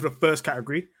 I'm going to go for the first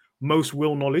category, most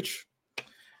wheel knowledge.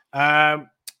 The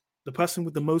person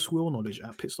with the most wheel knowledge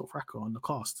at Pit Stop Fracas on the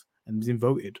cast and has been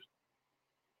voted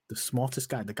the smartest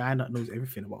guy, the guy that knows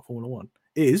everything about Formula One,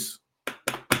 is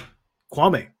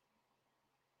Kwame.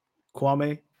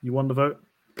 Kwame, you won the vote.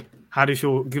 How do you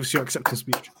feel? Give us your acceptance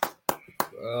speech.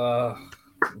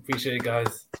 Appreciate it,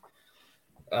 guys.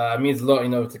 It means a lot,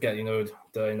 to get, the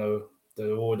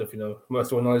award of,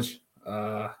 most wheel knowledge.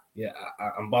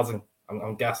 I'm buzzing.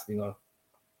 I'm gassed, Want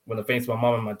to thank my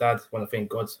mom and my dad. Want to thank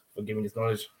God for giving this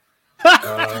knowledge.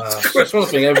 Just want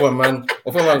to thank everyone, man.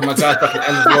 I thank my guys back at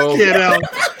Endswell,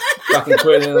 back in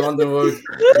Queen in London Road.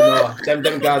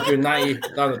 Them guys doing 90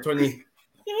 down to 20.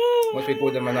 What we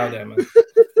call them man out there, man.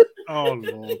 Oh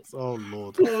Lord. So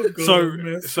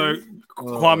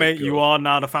Kwame, you are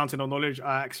now the fountain of knowledge.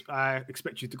 I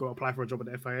expect you to go apply for a job at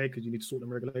the FIA because you need to sort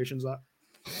them regulations out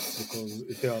because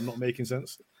they are not making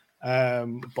sense.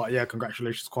 But yeah,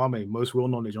 congratulations, Kwame. Most real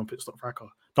knowledge on Pit Stop Fracas.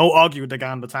 Don't argue with the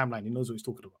guy on the timeline. He knows what he's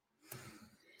talking about.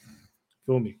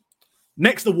 Feel me?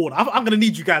 Next award. I'm going to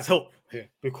need you guys' help here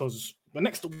because the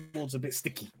next award's a bit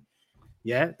sticky.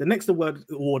 Yeah, the next award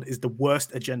is the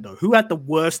worst agenda. Who had the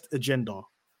worst agenda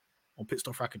on Pit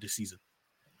Stop Fracas this season?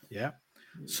 Yeah.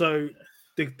 So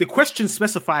the question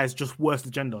specifies just worst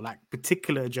agenda, like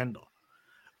particular agenda.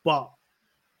 But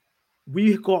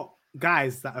we've got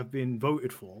guys that have been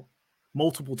voted for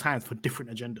multiple times for different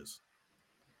agendas.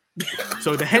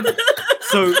 So the head,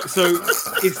 so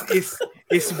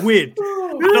it's weird.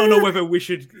 I don't know whether we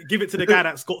should give it to the guy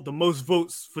that's got the most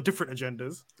votes for different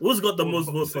agendas. Who's got the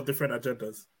most votes for different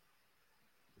agendas?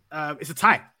 It's a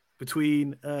tie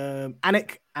between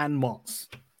Anik and Martz.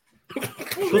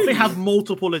 Because they have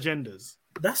multiple agendas.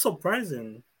 That's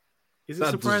surprising. Is it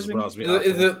surprising? Is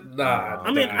it? Nah.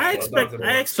 I mean, I expected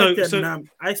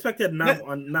Nam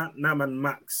and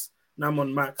Max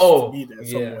to be there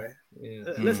somewhere. Yeah.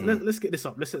 Let's get this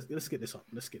up. Let's get this up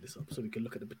so we can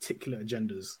look at the particular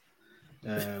agendas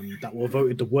that were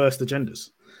voted the worst agendas.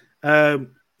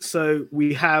 So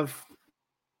we have,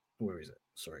 where is it?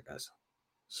 Sorry, guys.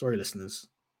 Sorry, listeners.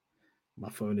 My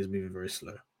phone is moving very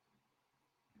slow.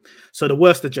 So the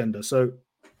worst agenda. So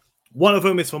one of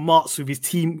them is for Martz with his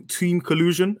team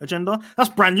collusion agenda. That's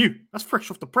brand new. That's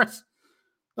fresh off the press.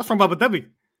 That's from Baba Debbie.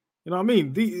 You know what I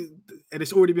mean? And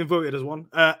it's already been voted as one.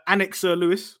 Anik Sir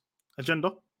Lewis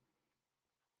agenda.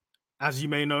 As you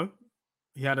may know,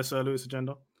 he had a Sir Lewis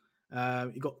agenda.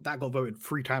 That got voted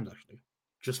 3 times actually,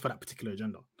 just for that particular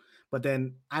agenda. But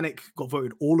then Anik got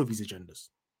voted all of his agendas.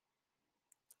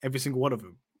 Every single one of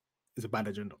them is a bad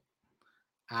agenda.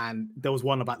 And there was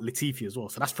one about Latifi as well.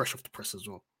 So that's fresh off the press as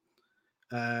well.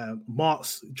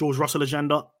 Mart's George Russell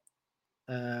agenda.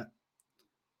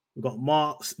 We've got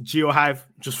Mart's GeoHive,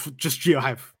 just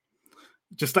GeoHive.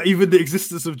 Just like even the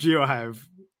existence of GeoHive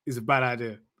is a bad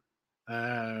idea.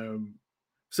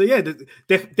 So yeah,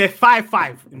 they're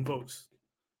 5-5 in votes.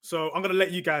 So I'm gonna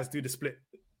let you guys do the split.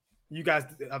 You guys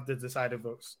have the decided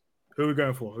votes. Who are we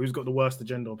going for? Who's got the worst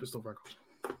agenda on Pistol Records?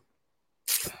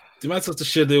 Do you might have to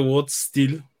share the awards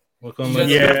still?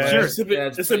 It's a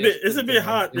bit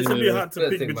hard. It's a bit hard to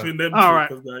pick between them. All right,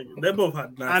 they both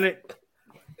had nice.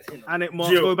 And it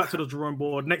Mark, go back to the drawing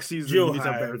board. Next season, you need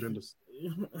to have better agendas.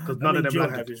 Because none of them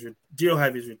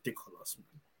GeoHive is ridiculous, man.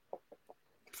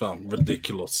 Fam,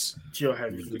 ridiculous.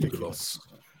 GeoHive is ridiculous.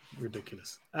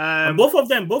 Ridiculous. And both of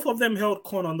them held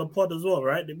corn on the pod as well,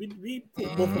 right? We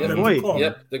put both of them to corn.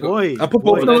 I put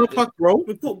both of them on the pod, bro.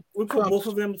 We put both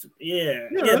of them. They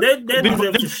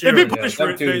deserve to share. They've been punished for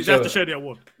it. They have to share the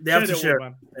award. They have to share,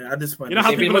 man. At this point, you know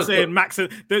how people are saying Max. See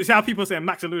how people are saying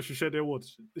Max and Lewis should share the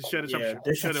awards. Share the championship.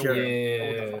 They should share.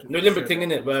 Yeah. No limit thing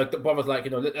in it. Where Bob was like,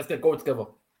 let's get gold together.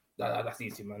 That's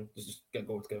easy, man. Just get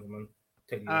gold together, man.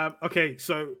 Okay,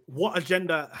 so what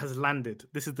agenda has landed?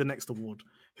 This is the next award.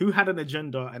 Who had an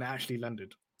agenda and it actually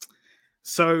landed?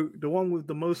 So the one with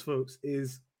the most votes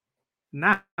is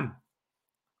Nam.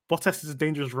 Bottas is a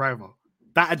dangerous driver.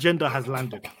 That agenda has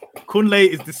landed. Kunle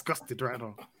is disgusted right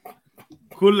now.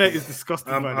 Kunle is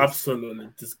disgusted. I'm absolutely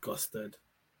disgusted.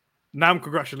 Nam,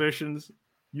 congratulations.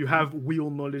 You have wheel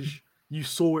knowledge. You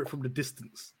saw it from the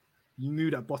distance. You knew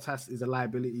that Bottas is a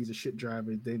liability. He's a shit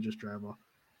driver, a dangerous driver.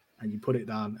 And you put it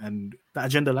down, and that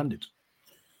agenda landed.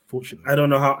 Fortunately, I don't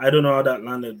know how that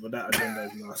landed, but that agenda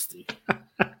is nasty.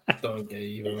 Don't get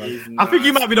even right. I think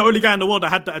you might be the only guy in the world that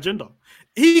had that agenda.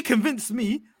 He convinced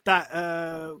me that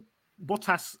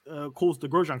Bottas caused the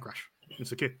Grosjean crash in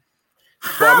Sakir.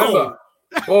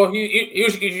 Well,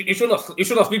 he showed us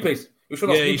replays. He showed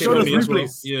us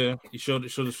replays. Yeah, he showed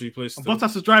us replays.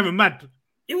 Bottas was driving mad.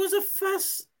 It was a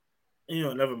fast.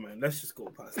 Never mind. Let's just go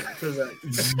past that because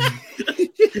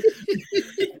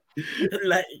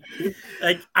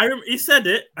he said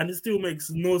it, and it still makes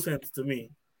no sense to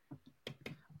me.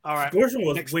 All right, Grosjean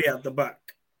was way at the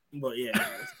back, but yeah.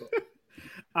 Let's go.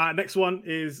 Next one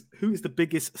is who is the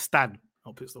biggest stan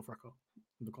on Pit Stop Record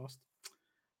in the cast?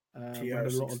 We had a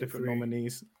lot of different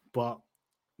nominees, but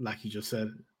like you just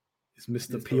said, it's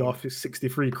Mr.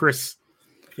 PR63 Chris.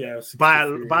 By a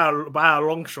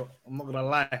long shot. I'm not gonna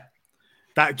lie.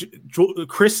 That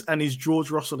Chris and his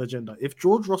George Russell agenda. If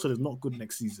George Russell is not good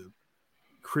next season,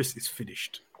 Chris is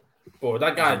finished. Bro,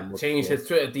 that guy changed his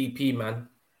Twitter DP, man,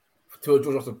 to a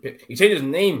George Russell pick. He changed his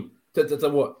name to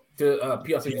what? To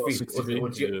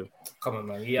PR63. Come on,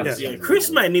 man. Yeah. Chris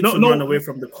might need to run away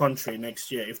from the country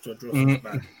next year if George Russell is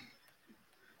back.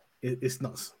 It's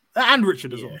nuts. And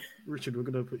Richard as well. Richard, we're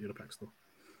gonna put you in the pack still.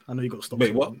 I know you got stocks.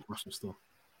 Wait, what? Russell still.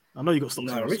 I know you got stocks.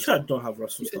 No, Richard don't have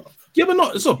Russell stock. Yeah,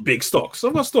 but it's not big stocks.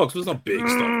 I've got stocks, but it's not big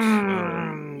stocks.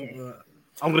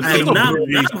 I'm gonna say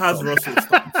Nam has Russell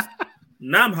stocks.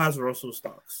 Nam has Russell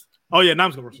stocks. Oh yeah,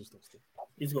 Nam's got Russell stocks.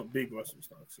 He's got big Russell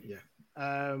stocks.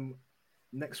 Yeah.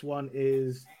 Next one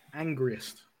is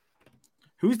angriest.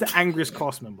 Who's the angriest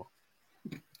cast member?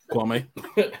 Kwame.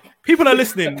 People are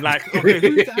listening. Like, okay,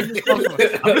 who's the angriest cast member?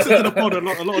 I've listened to the pod a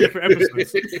lot of different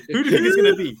episodes. Who do you think it's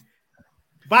gonna be?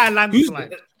 By a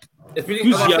landslide.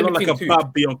 Who's yelling like a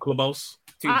bad bee on Clubhouse?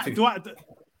 It's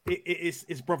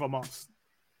brother Martz.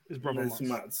 His brother It's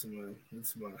Mats, man.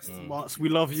 It's Mats. Mats, we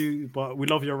love you, but we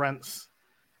love your rants.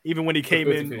 Even when he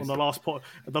came in on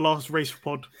the last race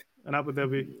pod in Abu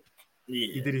Dhabi,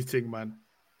 he did his thing, man.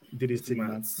 He did his thing,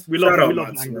 man. We love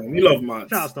Mats, man. We love Mats.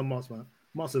 Shout out to Mats, man.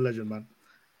 Mats is a legend, man.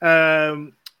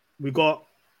 We got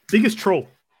biggest troll.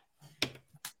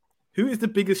 Who is the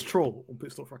biggest troll on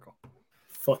Pit Stop Tracker?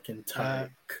 Fucking Tarek.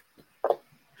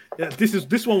 Yeah,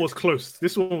 this one was close.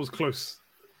 This one was close.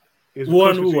 It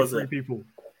was who was three it? People.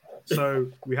 So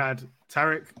we had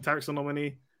Tarek. Tarek's the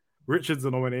nominee. Richard's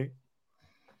the nominee.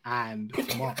 And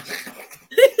Mark.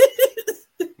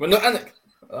 We're not Anik.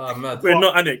 Oh, man. We're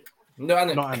not Anik. No,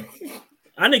 Anik. Not Anik.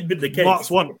 Anik beat the case.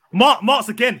 Mark's won. Mark's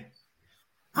again.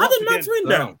 How did Mats win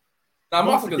that? Nah,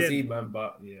 Mark's a good seed, man,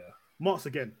 but yeah. Mark's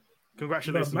again.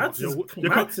 Congratulations. No,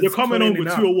 you're coming on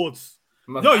with 2 awards.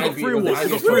 No, you got 3 awards. You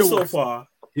got 3 awards so far.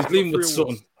 He's leaving with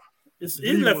Sutton.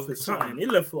 He left with something. He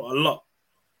left with a lot.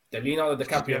 The Leonardo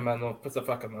DiCaprio, man, or Pizza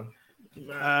Fucker, man.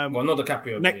 Well, not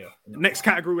DiCaprio. Next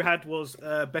category we had was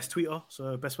best tweeter,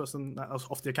 so best person that was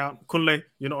off the account. Kunle,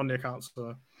 you're not on the account,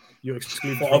 so you're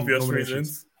excluded for obvious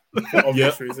reasons. For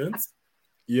obvious reasons.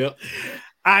 Yeah.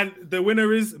 And the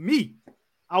winner is me.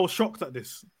 I was shocked at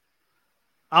this.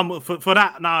 For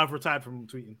that now I've retired from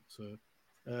tweeting. So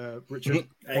Richard,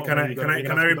 hey, can I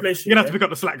replace you? You're gonna have to pick up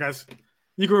the slack, guys.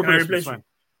 You can replace me.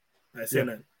 I see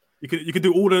that. You can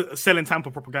do all the selling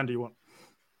Tampa propaganda you want.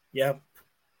 Yep.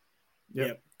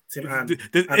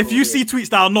 If you see tweets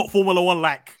that are not Formula One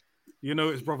like, you know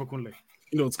it's brother Kunle.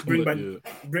 You know it's bring back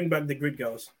the grid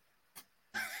girls.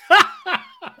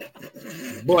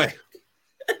 Boy.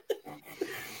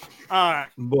 All right,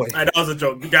 boy. That was a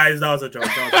joke, guys. That was a joke.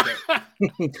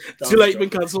 Too late, been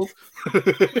cancelled.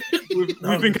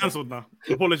 We've been cancelled now.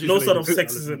 Apologies. No sort of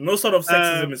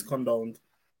sexism is condoned.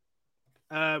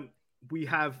 We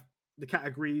have the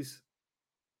categories.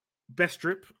 Best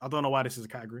strip. I don't know why this is a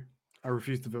category. I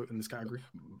refuse to vote in this category.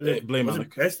 Blame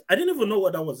Alec. I didn't even know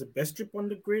what that was. The best strip on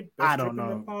the grid. I don't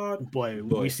know. Boy,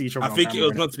 we see each other. I think it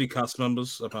was meant to be cast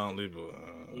members, apparently, but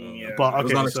but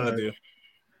okay, so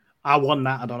I won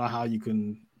that. I don't know how you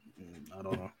can. I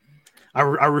don't know.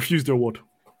 I refuse the award.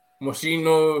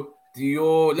 Moschino,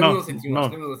 Dior. Let me not say too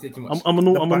much. Let me not say too much. I'm a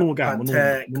normal guy.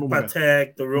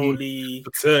 Patek, the Rolly,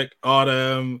 Patek,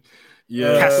 Artem,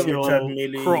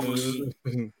 Casio, Crocs.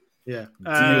 Yeah.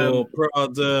 Dior,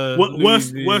 Prada.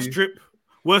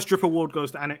 Worst drip award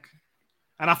goes to Anik,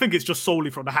 and I think it's just solely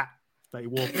from the hat that he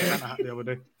wore the Santa hat the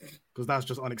other day, because that's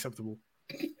just unacceptable.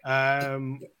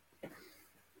 And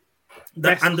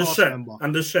the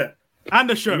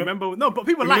shirt. Remember? No, but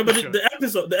people like the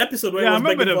episode where he was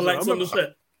begging for likes on the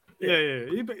shirt. Yeah.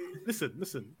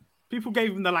 Listen. People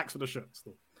gave him the likes for the shirt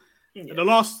still. Yeah. The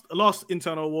last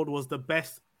internal award was the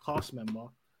best cast member,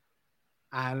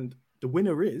 and the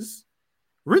winner is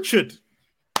Richard.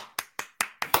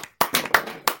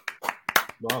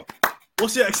 Wow.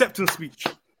 What's your acceptance speech?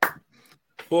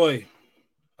 Boy,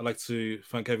 I'd like to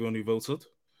thank everyone who voted.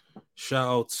 Shout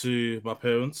out to my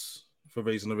parents for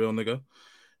raising a real nigga.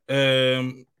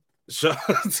 Shout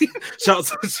out to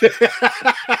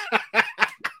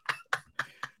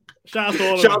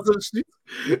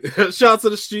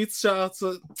the streets. Shout out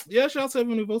to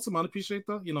everyone who voted, man. I appreciate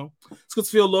that. You know, it's good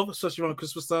to feel love, especially around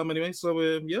Christmas time anyway. So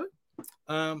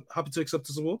happy to accept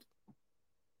this award.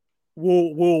 We're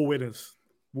all winners.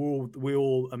 We're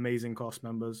all amazing cast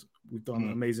members. We've done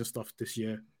amazing stuff this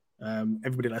year.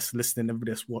 Everybody that's listening,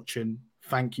 everybody that's watching,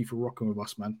 thank you for rocking with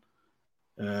us, man.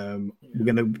 We're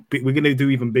gonna do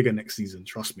even bigger next season,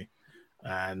 trust me.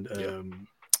 And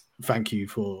thank you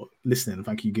for listening.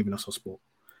 Thank you for giving us our support.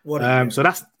 So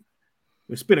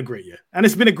it's been a great year, and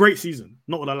it's been a great season.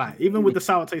 Not gonna lie, even with the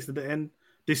sour taste at the end,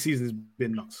 this season has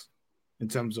been nuts in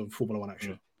terms of Formula One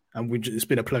action, and it's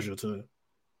been a pleasure to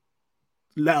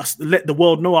let the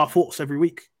world know our thoughts every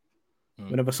week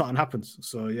whenever something happens.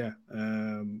 So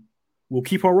we'll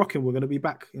keep on rocking. We're gonna be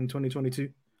back in 2022.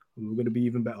 We're gonna be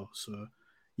even better. So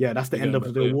that's the end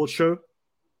of the award show.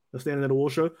 That's the end of the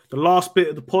award show. The last bit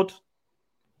of the pod.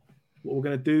 What we're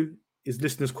gonna do is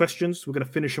listeners' questions. We're gonna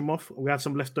finish them off. We had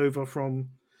some left over from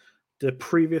the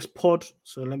previous pod,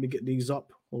 so let me get these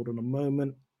up. Hold on a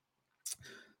moment.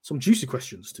 Some juicy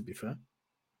questions, to be fair.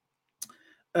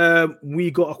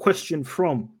 We got a question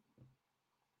from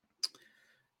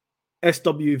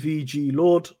SWVG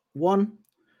Lord 1.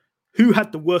 Who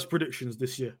had the worst predictions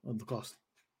this year on the cast?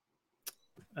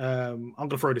 I'm going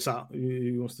to throw this out.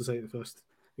 Who wants to say it first?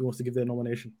 Who wants to give their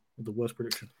nomination of the worst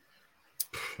prediction?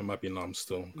 It might be Nam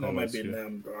still. It might be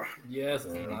Nam, bro. Yes.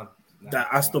 That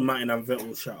Aston Martin and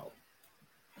Vettel shout.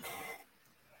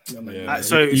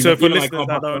 So for listeners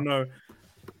that don't know,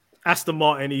 Aston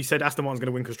Martin. He said Aston Martin's going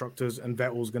to win constructors, and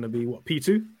Vettel's going to be what,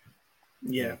 P2?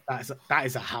 Yeah, that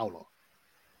is a howler.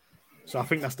 So I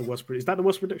think that's the worst. Is that the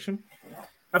worst prediction?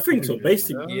 I think so.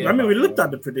 Basically, I mean, we looked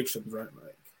at the predictions, right?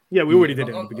 Like, yeah, we already did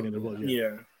it at the beginning of the world.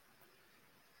 Yeah.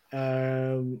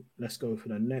 Let's go for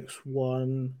the next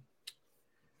one.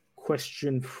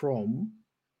 Question from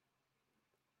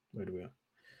where do we are?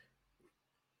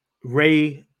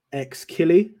 Ray X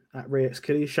Killy at Ray X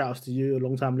Killy. Shout out to you, a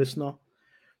long-time listener.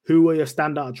 Who are your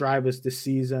standout drivers this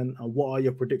season, and what are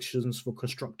your predictions for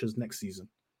constructors next season?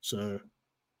 So,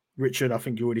 Richard, I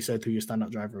think you already said who your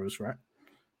standout driver was, right?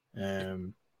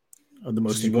 The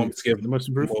most you want to give the most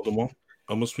improved? More than one?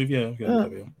 I must be, yeah.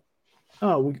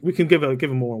 We can give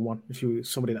him more than one if you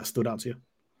somebody that stood out to you.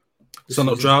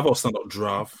 Standout driver or standout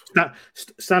draft?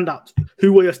 Standout.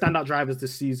 Who were your standout drivers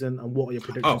this season, and what are your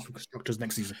predictions for constructors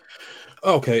next season?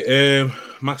 Okay,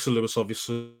 Max and Lewis,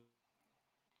 obviously.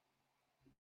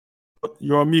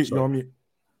 You're on mute. You're on mute.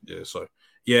 Yeah, sorry.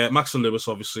 Yeah, Max and Lewis,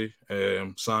 obviously.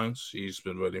 Sainz, he's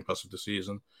been really impressive this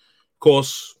season. Of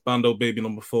course, Bando, baby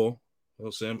number 4.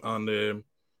 That's him. And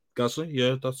Gasly,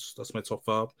 yeah, that's my top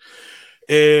 5.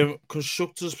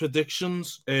 Constructors'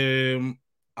 predictions.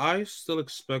 I still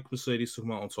expect Mercedes to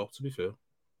come out on top, to be fair.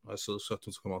 I still expect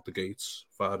them to come out the gates,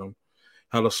 fire them,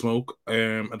 hella smoke.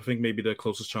 I think maybe their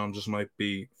closest challengers might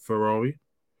be Ferrari,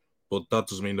 but that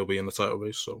doesn't mean they'll be in the title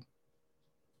race, so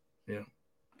yeah.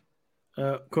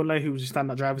 Kunle, who was your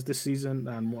standout drivers this season,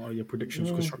 and what are your predictions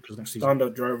for constructors next season?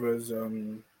 Standout drivers,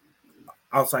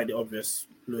 outside the obvious,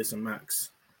 Lewis and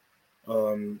Max.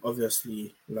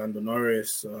 Obviously, Lando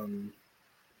Norris.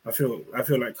 I feel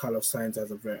like Carlos Sainz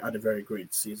had a very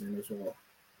great season as well,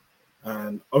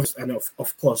 and obviously, and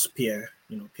of course Pierre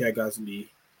Gasly,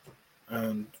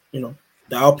 and the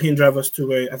Alpine drivers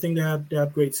too. I think they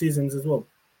had great seasons as well,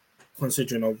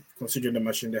 considering the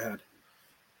machine they had.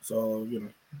 So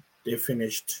they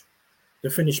finished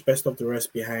best of the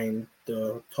rest behind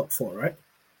the top 4, right?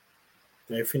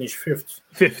 They finished fifth.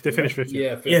 They finished fifth.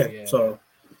 Yeah. So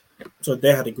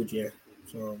they had a good year.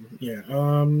 So yeah.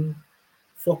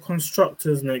 For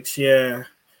constructors next year,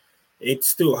 it's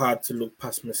still hard to look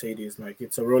past Mercedes. Like,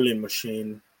 it's a rolling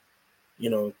machine.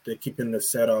 They're keeping the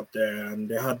setup there, and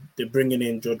they're bringing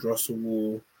in George Russell,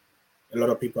 who a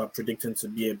lot of people are predicting to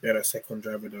be a better second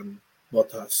driver than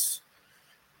Bottas.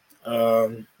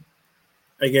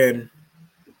 Again,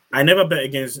 I never bet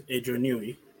against Adrian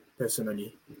Newey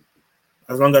personally.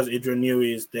 As long as Adrian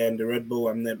Newey is there in the Red Bull,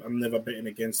 I'm never betting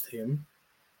against him.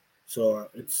 So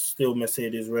it's still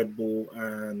Mercedes, Red Bull,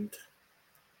 and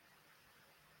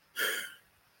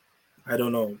I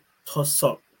don't know, toss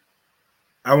up.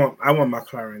 I want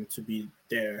McLaren to be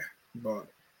there, but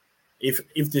if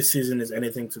this season is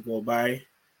anything to go by,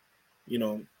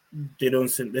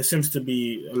 there seems to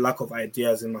be a lack of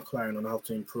ideas in McLaren on how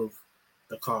to improve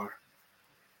the car.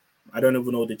 I don't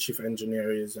even know who the chief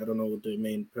engineer is. I don't know who the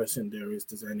main person there is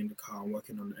designing the car and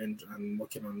working on the engine and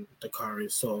working on the car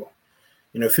is. So,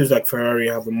 it feels like Ferrari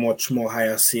have a much more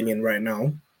higher ceiling right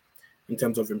now in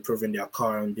terms of improving their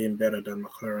car and being better than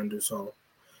McLaren do. So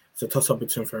it's a toss-up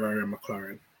between Ferrari and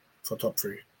McLaren for top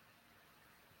 3.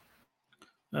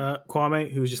 Kwame,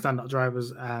 who's your standout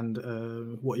drivers, and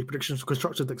what are your predictions for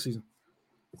constructors next season?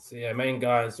 So yeah, main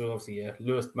guys, so obviously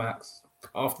Lewis, Max.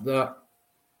 After that,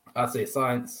 I'd say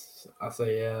Sainz. I'd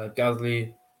say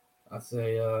Gasly. I'd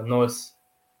say Norris,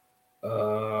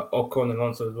 Ocon, and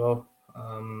Alonso as well.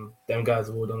 Them guys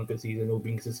have all done a good season, all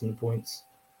been consistent in points,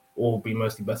 all be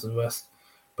mostly best of the rest.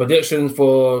 Predictions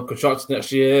for constructors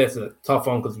next year, it's a tough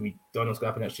one because we don't know what's going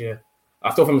to happen next year.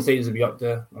 I still think Mercedes will be up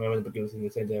there. I remember at the beginning they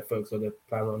said they're focused on their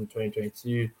plan on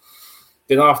 2022.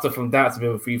 Then after from that, it's a bit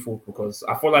of a free fall because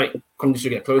I feel like conditions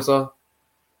should get closer.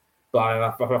 But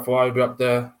I feel like Ferrari will be up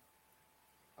there.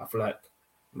 I feel like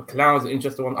McLaren's an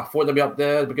interesting one. I thought they'd be up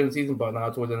there at the beginning of the season, but now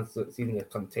towards the end of the season, they're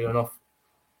kind of tailing off.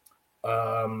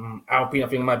 Alpine, I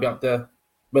think, might be up there.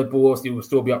 Red Bull obviously will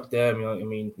still be up there.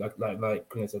 Like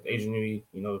Quinn said, Adrian Newey,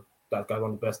 that guy's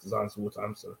one of the best designers of all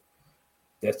time. So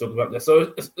they're still up there.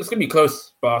 So it's gonna be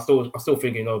close, but I still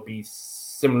think it'll be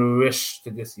similar-ish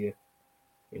to this year.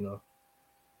 So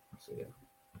yeah.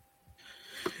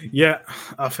 Yeah,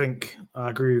 I think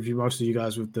I agree with you, most of you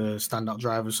guys, with the standout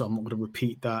drivers, so I'm not going to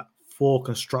repeat that. For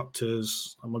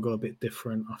constructors, I'm going to go a bit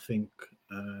different. I think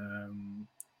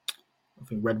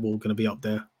Red Bull going to be up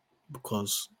there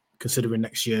because considering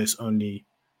next year it's only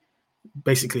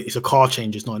basically it's a car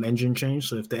change, it's not an engine change.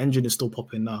 So if the engine is still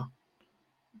popping now,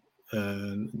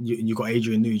 you got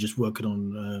Adrian Newey just working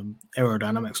on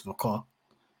aerodynamics of a car,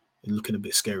 and looking a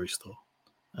bit scary still.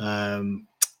 I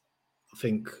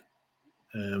think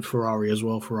Ferrari as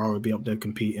well. Ferrari will be up there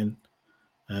competing.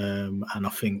 and I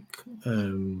think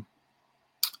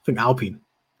Alpine.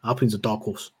 Alpine's a dark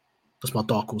horse. That's my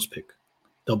dark horse pick.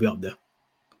 They'll be up there.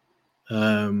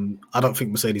 I don't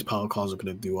think Mercedes power cars are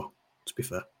going to do well, to be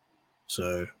fair.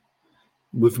 So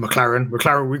with McLaren,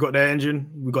 we got their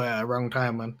engine. We got it at a wrong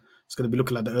time, man. It's going to be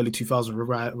looking like the early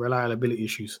 2000s reliability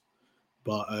issues.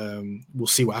 But we'll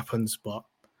see what happens. But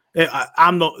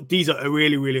I'm not. These are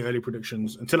really, really early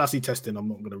predictions. Until I see testing, I'm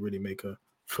not going to really make a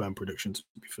firm prediction, to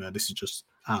be fair. This is just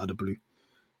out of the blue.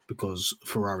 Because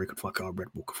Ferrari could fuck up,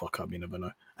 Red Bull could fuck up, you never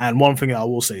know. And one thing that I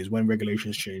will say is when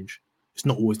regulations change, it's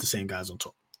not always the same guys on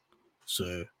top.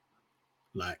 So,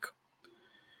 like,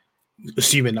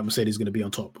 assuming that Mercedes is going to be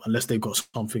on top, unless they've got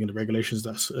something in the regulations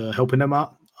that's helping them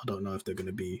out, I don't know if they're going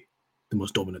to be the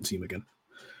most dominant team again.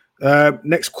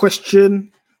 Next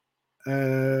question.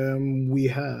 We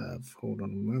have, hold on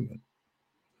a moment.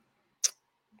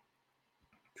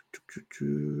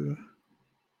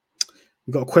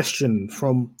 We got a question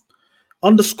from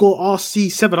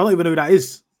 _RC7. I don't even know who that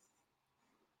is.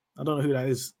 I don't know who that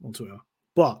is on Twitter.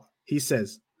 But he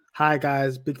says, "Hi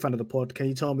guys, big fan of the pod. Can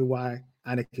you tell me why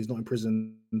Anik is not in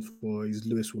prison for his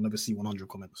Lewis will never see 100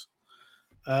 comments?"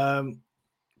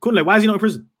 Kunle, why is he not in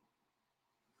prison?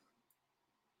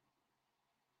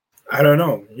 I don't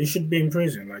know. He should be in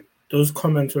prison. Like, those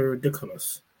comments were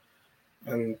ridiculous.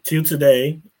 And till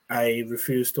today, I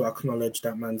refuse to acknowledge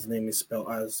that man's name is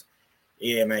spelled as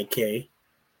ANIK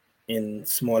in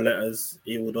small letters.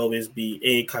 It would always be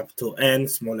A capital N,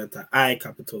 small letter I,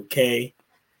 capital K.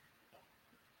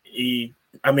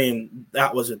 I mean,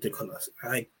 that was ridiculous.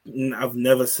 I've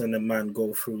never seen a man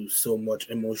go through so much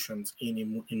emotions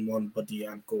in one body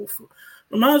and go through.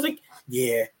 And I was like,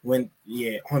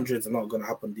 hundreds are not going to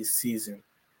happen this season.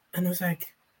 And I was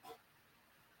like,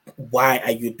 why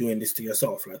are you doing this to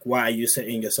yourself? Like, why are you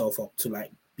setting yourself up to,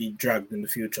 like, be dragged in the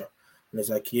future? And it's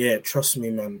like, yeah, trust me,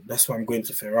 man. That's why I'm going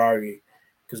to Ferrari,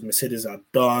 because Mercedes are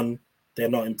done. They're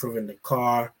not improving the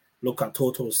car. Look at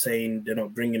Toto saying they're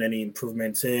not bringing any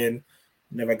improvements in.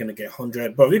 Never going to get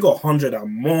 100. But we got 100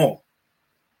 and more.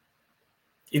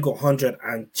 You got 100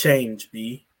 and change,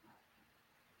 B.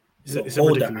 It's a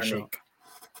ridiculous shot.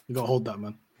 You got to hold that,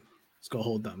 man. It's got to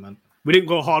hold that, man. We didn't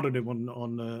go hard on him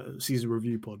on the season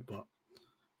review pod, but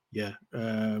yeah.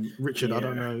 Richard, yeah. I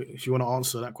don't know if you want to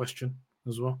answer that question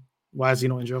as well. Why is he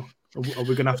not in jail? Are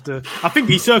we going to have to... I think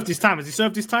he served his time. Has he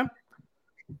served his time?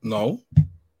 No.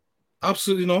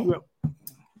 Absolutely no. Well,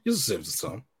 he hasn't served his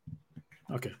time.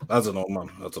 Okay. I don't know, man.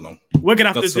 I don't know. We're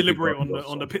going to have to deliberate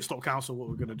on the pit stop council what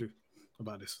we're going to do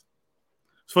about this.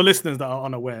 So for listeners that are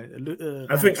unaware...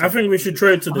 I think we should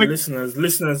throw it to the listeners.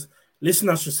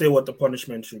 Listeners should say what the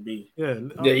punishment should be. Yeah,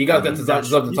 you guys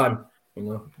deserve the time. You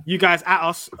know, you guys at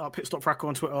us, Pit Stop Fracco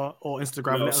on Twitter or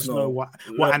Instagram. Let us know what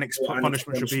Anik's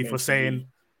punishment should be for saying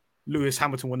Lewis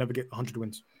Hamilton will never get 100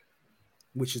 wins,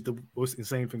 which is the most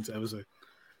insane thing to ever say.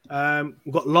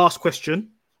 We've got last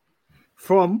question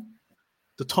from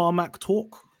the Tarmac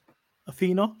Talk,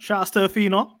 Athena. Shout out to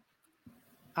Athena,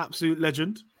 absolute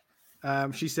legend.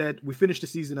 She said, "We finished the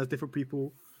season as different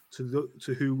people to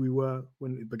who we were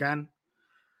when it began.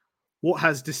 What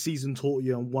has this season taught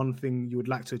you and one thing you would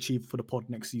like to achieve for the pod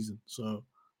next season?" So,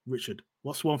 Richard,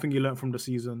 what's one thing you learned from the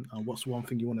season and what's one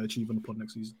thing you want to achieve on the pod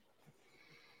next season?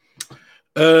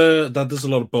 That there's a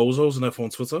lot of bozos in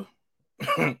F1 Twitter.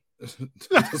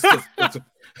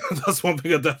 that's one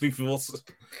thing I definitely feel.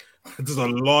 There's a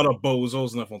lot of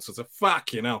bozos in F1 Twitter.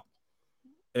 Fuck, you know.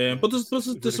 But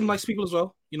there's some nice people as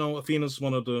well. You know, Athena's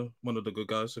one of the good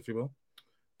guys, if you will.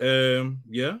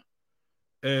 Yeah.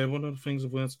 One of the things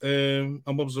I've learned.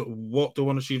 And what do I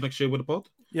want to achieve next year with the pod?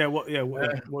 Yeah, what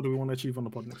do we want to achieve on the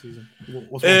pod next season?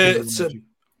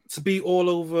 To be all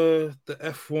over the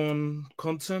F1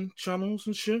 content channels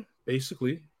and shit,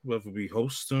 basically. Whether we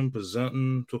hosting,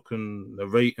 presenting, talking,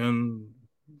 narrating,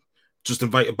 just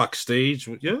invited backstage.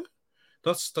 Yeah,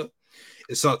 that's that.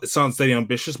 It sounds very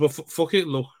ambitious, but fuck it.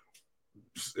 Look,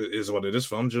 it is what it is,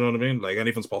 fam. Do you know what I mean? Like,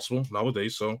 anything's possible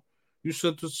nowadays. So you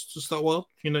said just that well.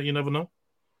 You never know.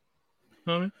 You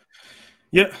know what I mean?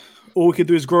 Yeah, all we can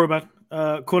do is grow, man.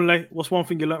 Kunle, what's one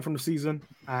thing you learned from the season,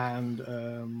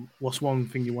 and what's one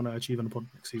thing you want to achieve in the pod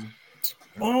next season?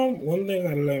 One thing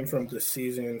I learned from the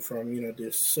season, from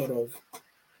this sort of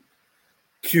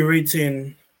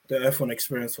curating the F1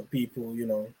 experience for people,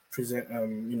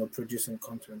 producing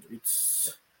content.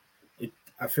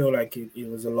 I feel like it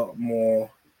was a lot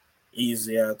more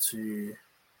easier to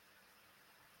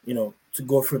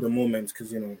go through the moments,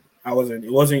 because I wasn't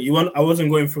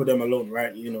going through them alone,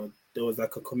 right? There was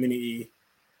like a community,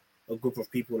 a group of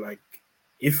people. Like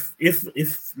if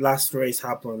last race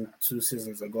happened 2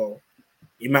 seasons ago,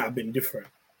 it might have been different.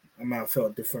 I might have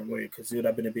felt a different way because it would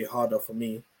have been a bit harder for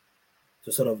me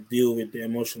to sort of deal with the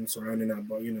emotions surrounding that.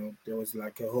 But, you know, there was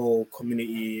like a whole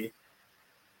community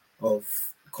of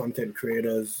content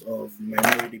creators, of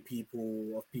minority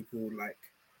people, of people like,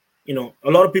 you know, a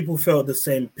lot of people felt the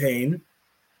same pain,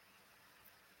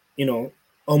 you know,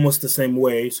 almost the same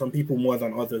way. Some people more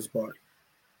than others, but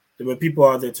there were people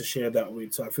out there to share that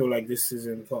with. So I feel like this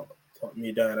season taught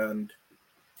me that. And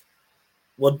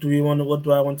what do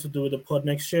I want to do with the pod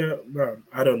next year? Bro,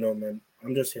 I don't know, man.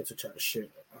 I'm just here to chat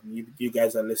shit. You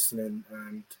guys are listening,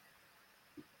 and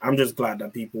I'm just glad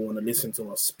that people want to listen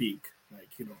to us speak. Like,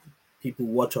 you know, people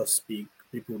watch us speak.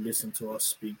 People listen to us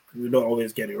speak. We don't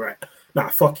always get it right. Nah,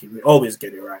 fuck it. We always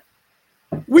get it right.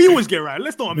 We always get it right.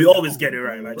 Let's not. We always get it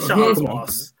right. Like, shout out to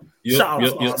us. Shout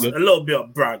out to us. A little bit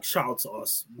of brag. Shout out to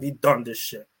us. We done this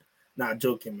shit. Nah,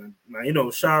 joking, man. Nah, you know,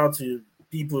 shout out to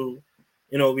people.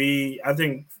 You know, I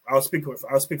think I'll speak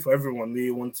for everyone.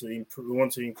 We want to improve. We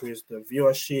want to increase the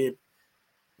viewership.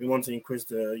 We want to increase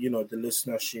the, you know, the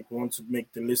listenership. We want to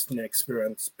make the listening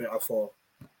experience better for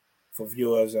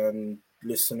viewers and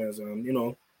listeners, and, you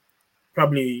know,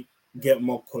 probably get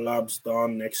more collabs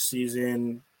done next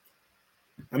season.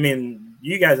 I mean,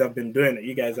 you guys have been doing it.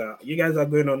 You guys are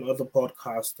going on other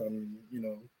podcasts and, you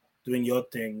know, doing your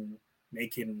thing,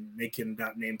 making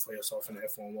that name for yourself in the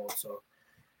F1 world. So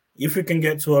if we can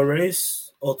get to a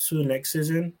race or two next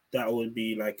season, that would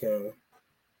be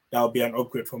an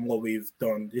upgrade from what we've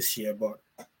done this year. But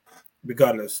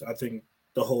regardless, I think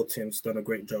the whole team's done a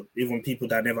great job. Even people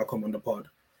that never come on the pod,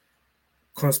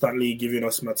 constantly giving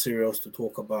us materials to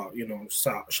talk about. You know,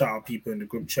 shout out people in the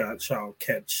group chat, shout out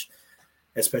Ketch,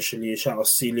 especially shout out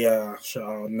Celia, shout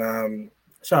out Nam,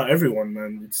 shout out everyone,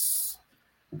 man. It's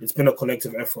been a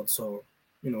collective effort. So,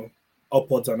 you know,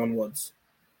 upwards and onwards.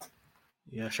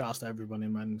 Yeah, shout out to everybody,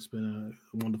 man. It's been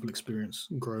a wonderful experience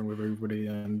growing with everybody,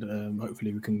 and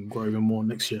hopefully we can grow even more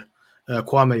next year.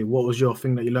 Kwame, what was your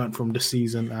thing that you learned from this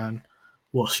season, and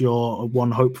what's your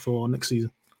one hope for next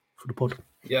season for the pod?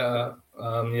 Yeah,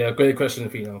 great question,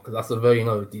 Fino, because that's a very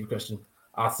deep question.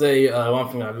 I'll say one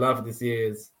thing I learned this year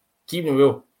is keeping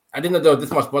real. I didn't know there was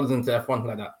this much brothers into F1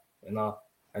 like that, you know,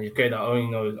 and you create our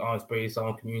own, own space, our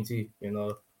own community,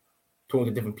 talking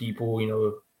to different people,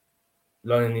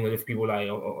 learning, different people like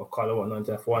Carlo, whatnot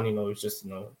into F1, it's just,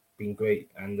 been great.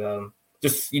 And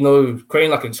just,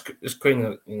 creating a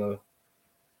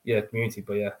community.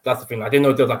 But yeah, that's the thing. I didn't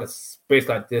know there was like a space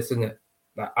like this, isn't it?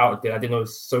 Like out there. I didn't know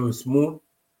it's so small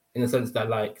in the sense that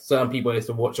like certain people I used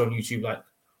to watch on YouTube like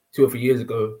 2 or 3 years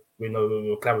ago, we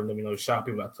were collaborating them, shout out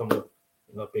people like Tom,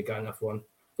 big guy in F1.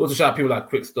 Also shout out people like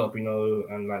Quick Stop,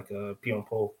 and like Pion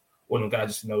Paul, all them guys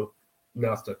just,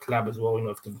 let us to collab as well,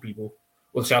 for different people.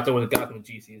 Also shout out to all the guys on the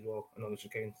GC as well, and on the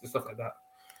chicane, stuff like that.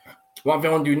 One thing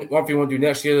I want to do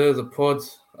next year is a pod.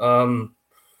 Well,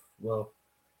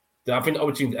 I think the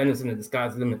opportunity ends in the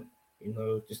sky's the limit.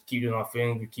 Just keep doing our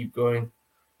thing, we keep going.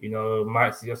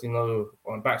 Might see us,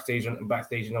 on backstage on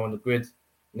the grid.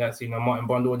 Next, Martin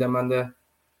Bundle with them man there.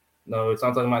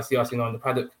 Sometimes you might see us, in the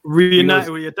paddock.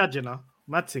 Reunited with your dad,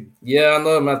 mad thing. Yeah, I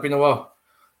know, man. It's been a while.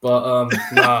 But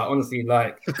nah, honestly,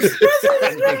 like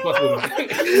it's possible, man.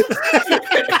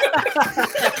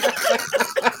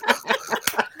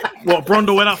 What,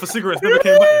 Brundle went out for cigarettes, never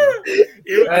came back?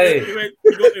 He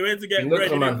went to get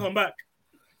ready and come back.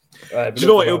 Do you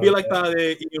know what? It'll be like that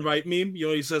Ian Wright meme.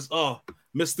 He says, "Oh,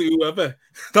 Mr. Whoever."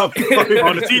 That'll be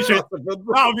on the t-shirt.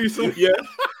 That'll be so. Yeah.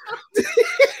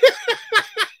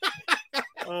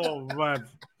 Oh man.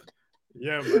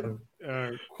 Yeah, man.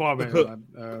 Kwame,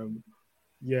 man.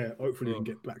 Yeah, hopefully you can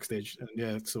get backstage. And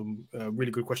yeah, some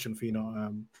really good question,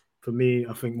 Fina. For me,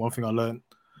 I think one thing I learned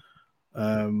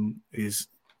is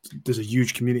there's a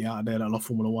huge community out there that love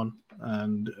Formula One,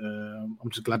 and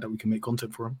I'm just glad that we can make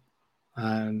content for them.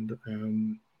 And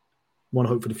want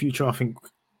to hope for the future. I think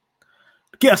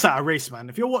get us out of race, man.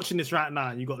 If you're watching this right now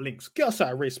and you got links, get us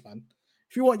out of race, man.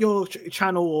 If you want your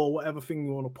channel or whatever thing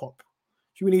you want to pop,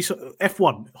 if you need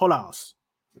F1, holler at us.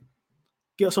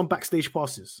 Get us on backstage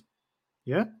passes.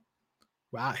 Yeah,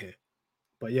 we're out here.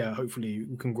 But yeah, hopefully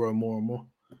we can grow more and more.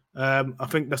 I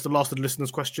think that's the last of the listeners'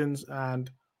 questions, and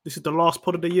this is the last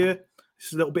pod of the year. This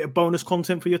is a little bit of bonus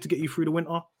content for you to get you through the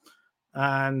winter,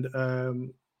 and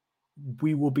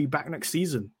we will be back next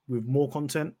season with more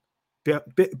content, bit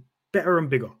better and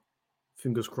bigger.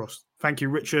 Fingers crossed. Thank you,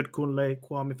 Richard, Kunle,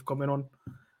 Kwame, for coming on,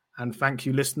 and thank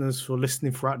you, listeners, for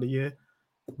listening throughout the year.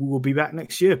 We will be back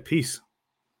next year. Peace.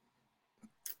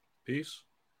 Peace.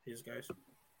 Peace, guys.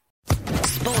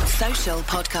 Sports Social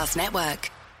Podcast Network.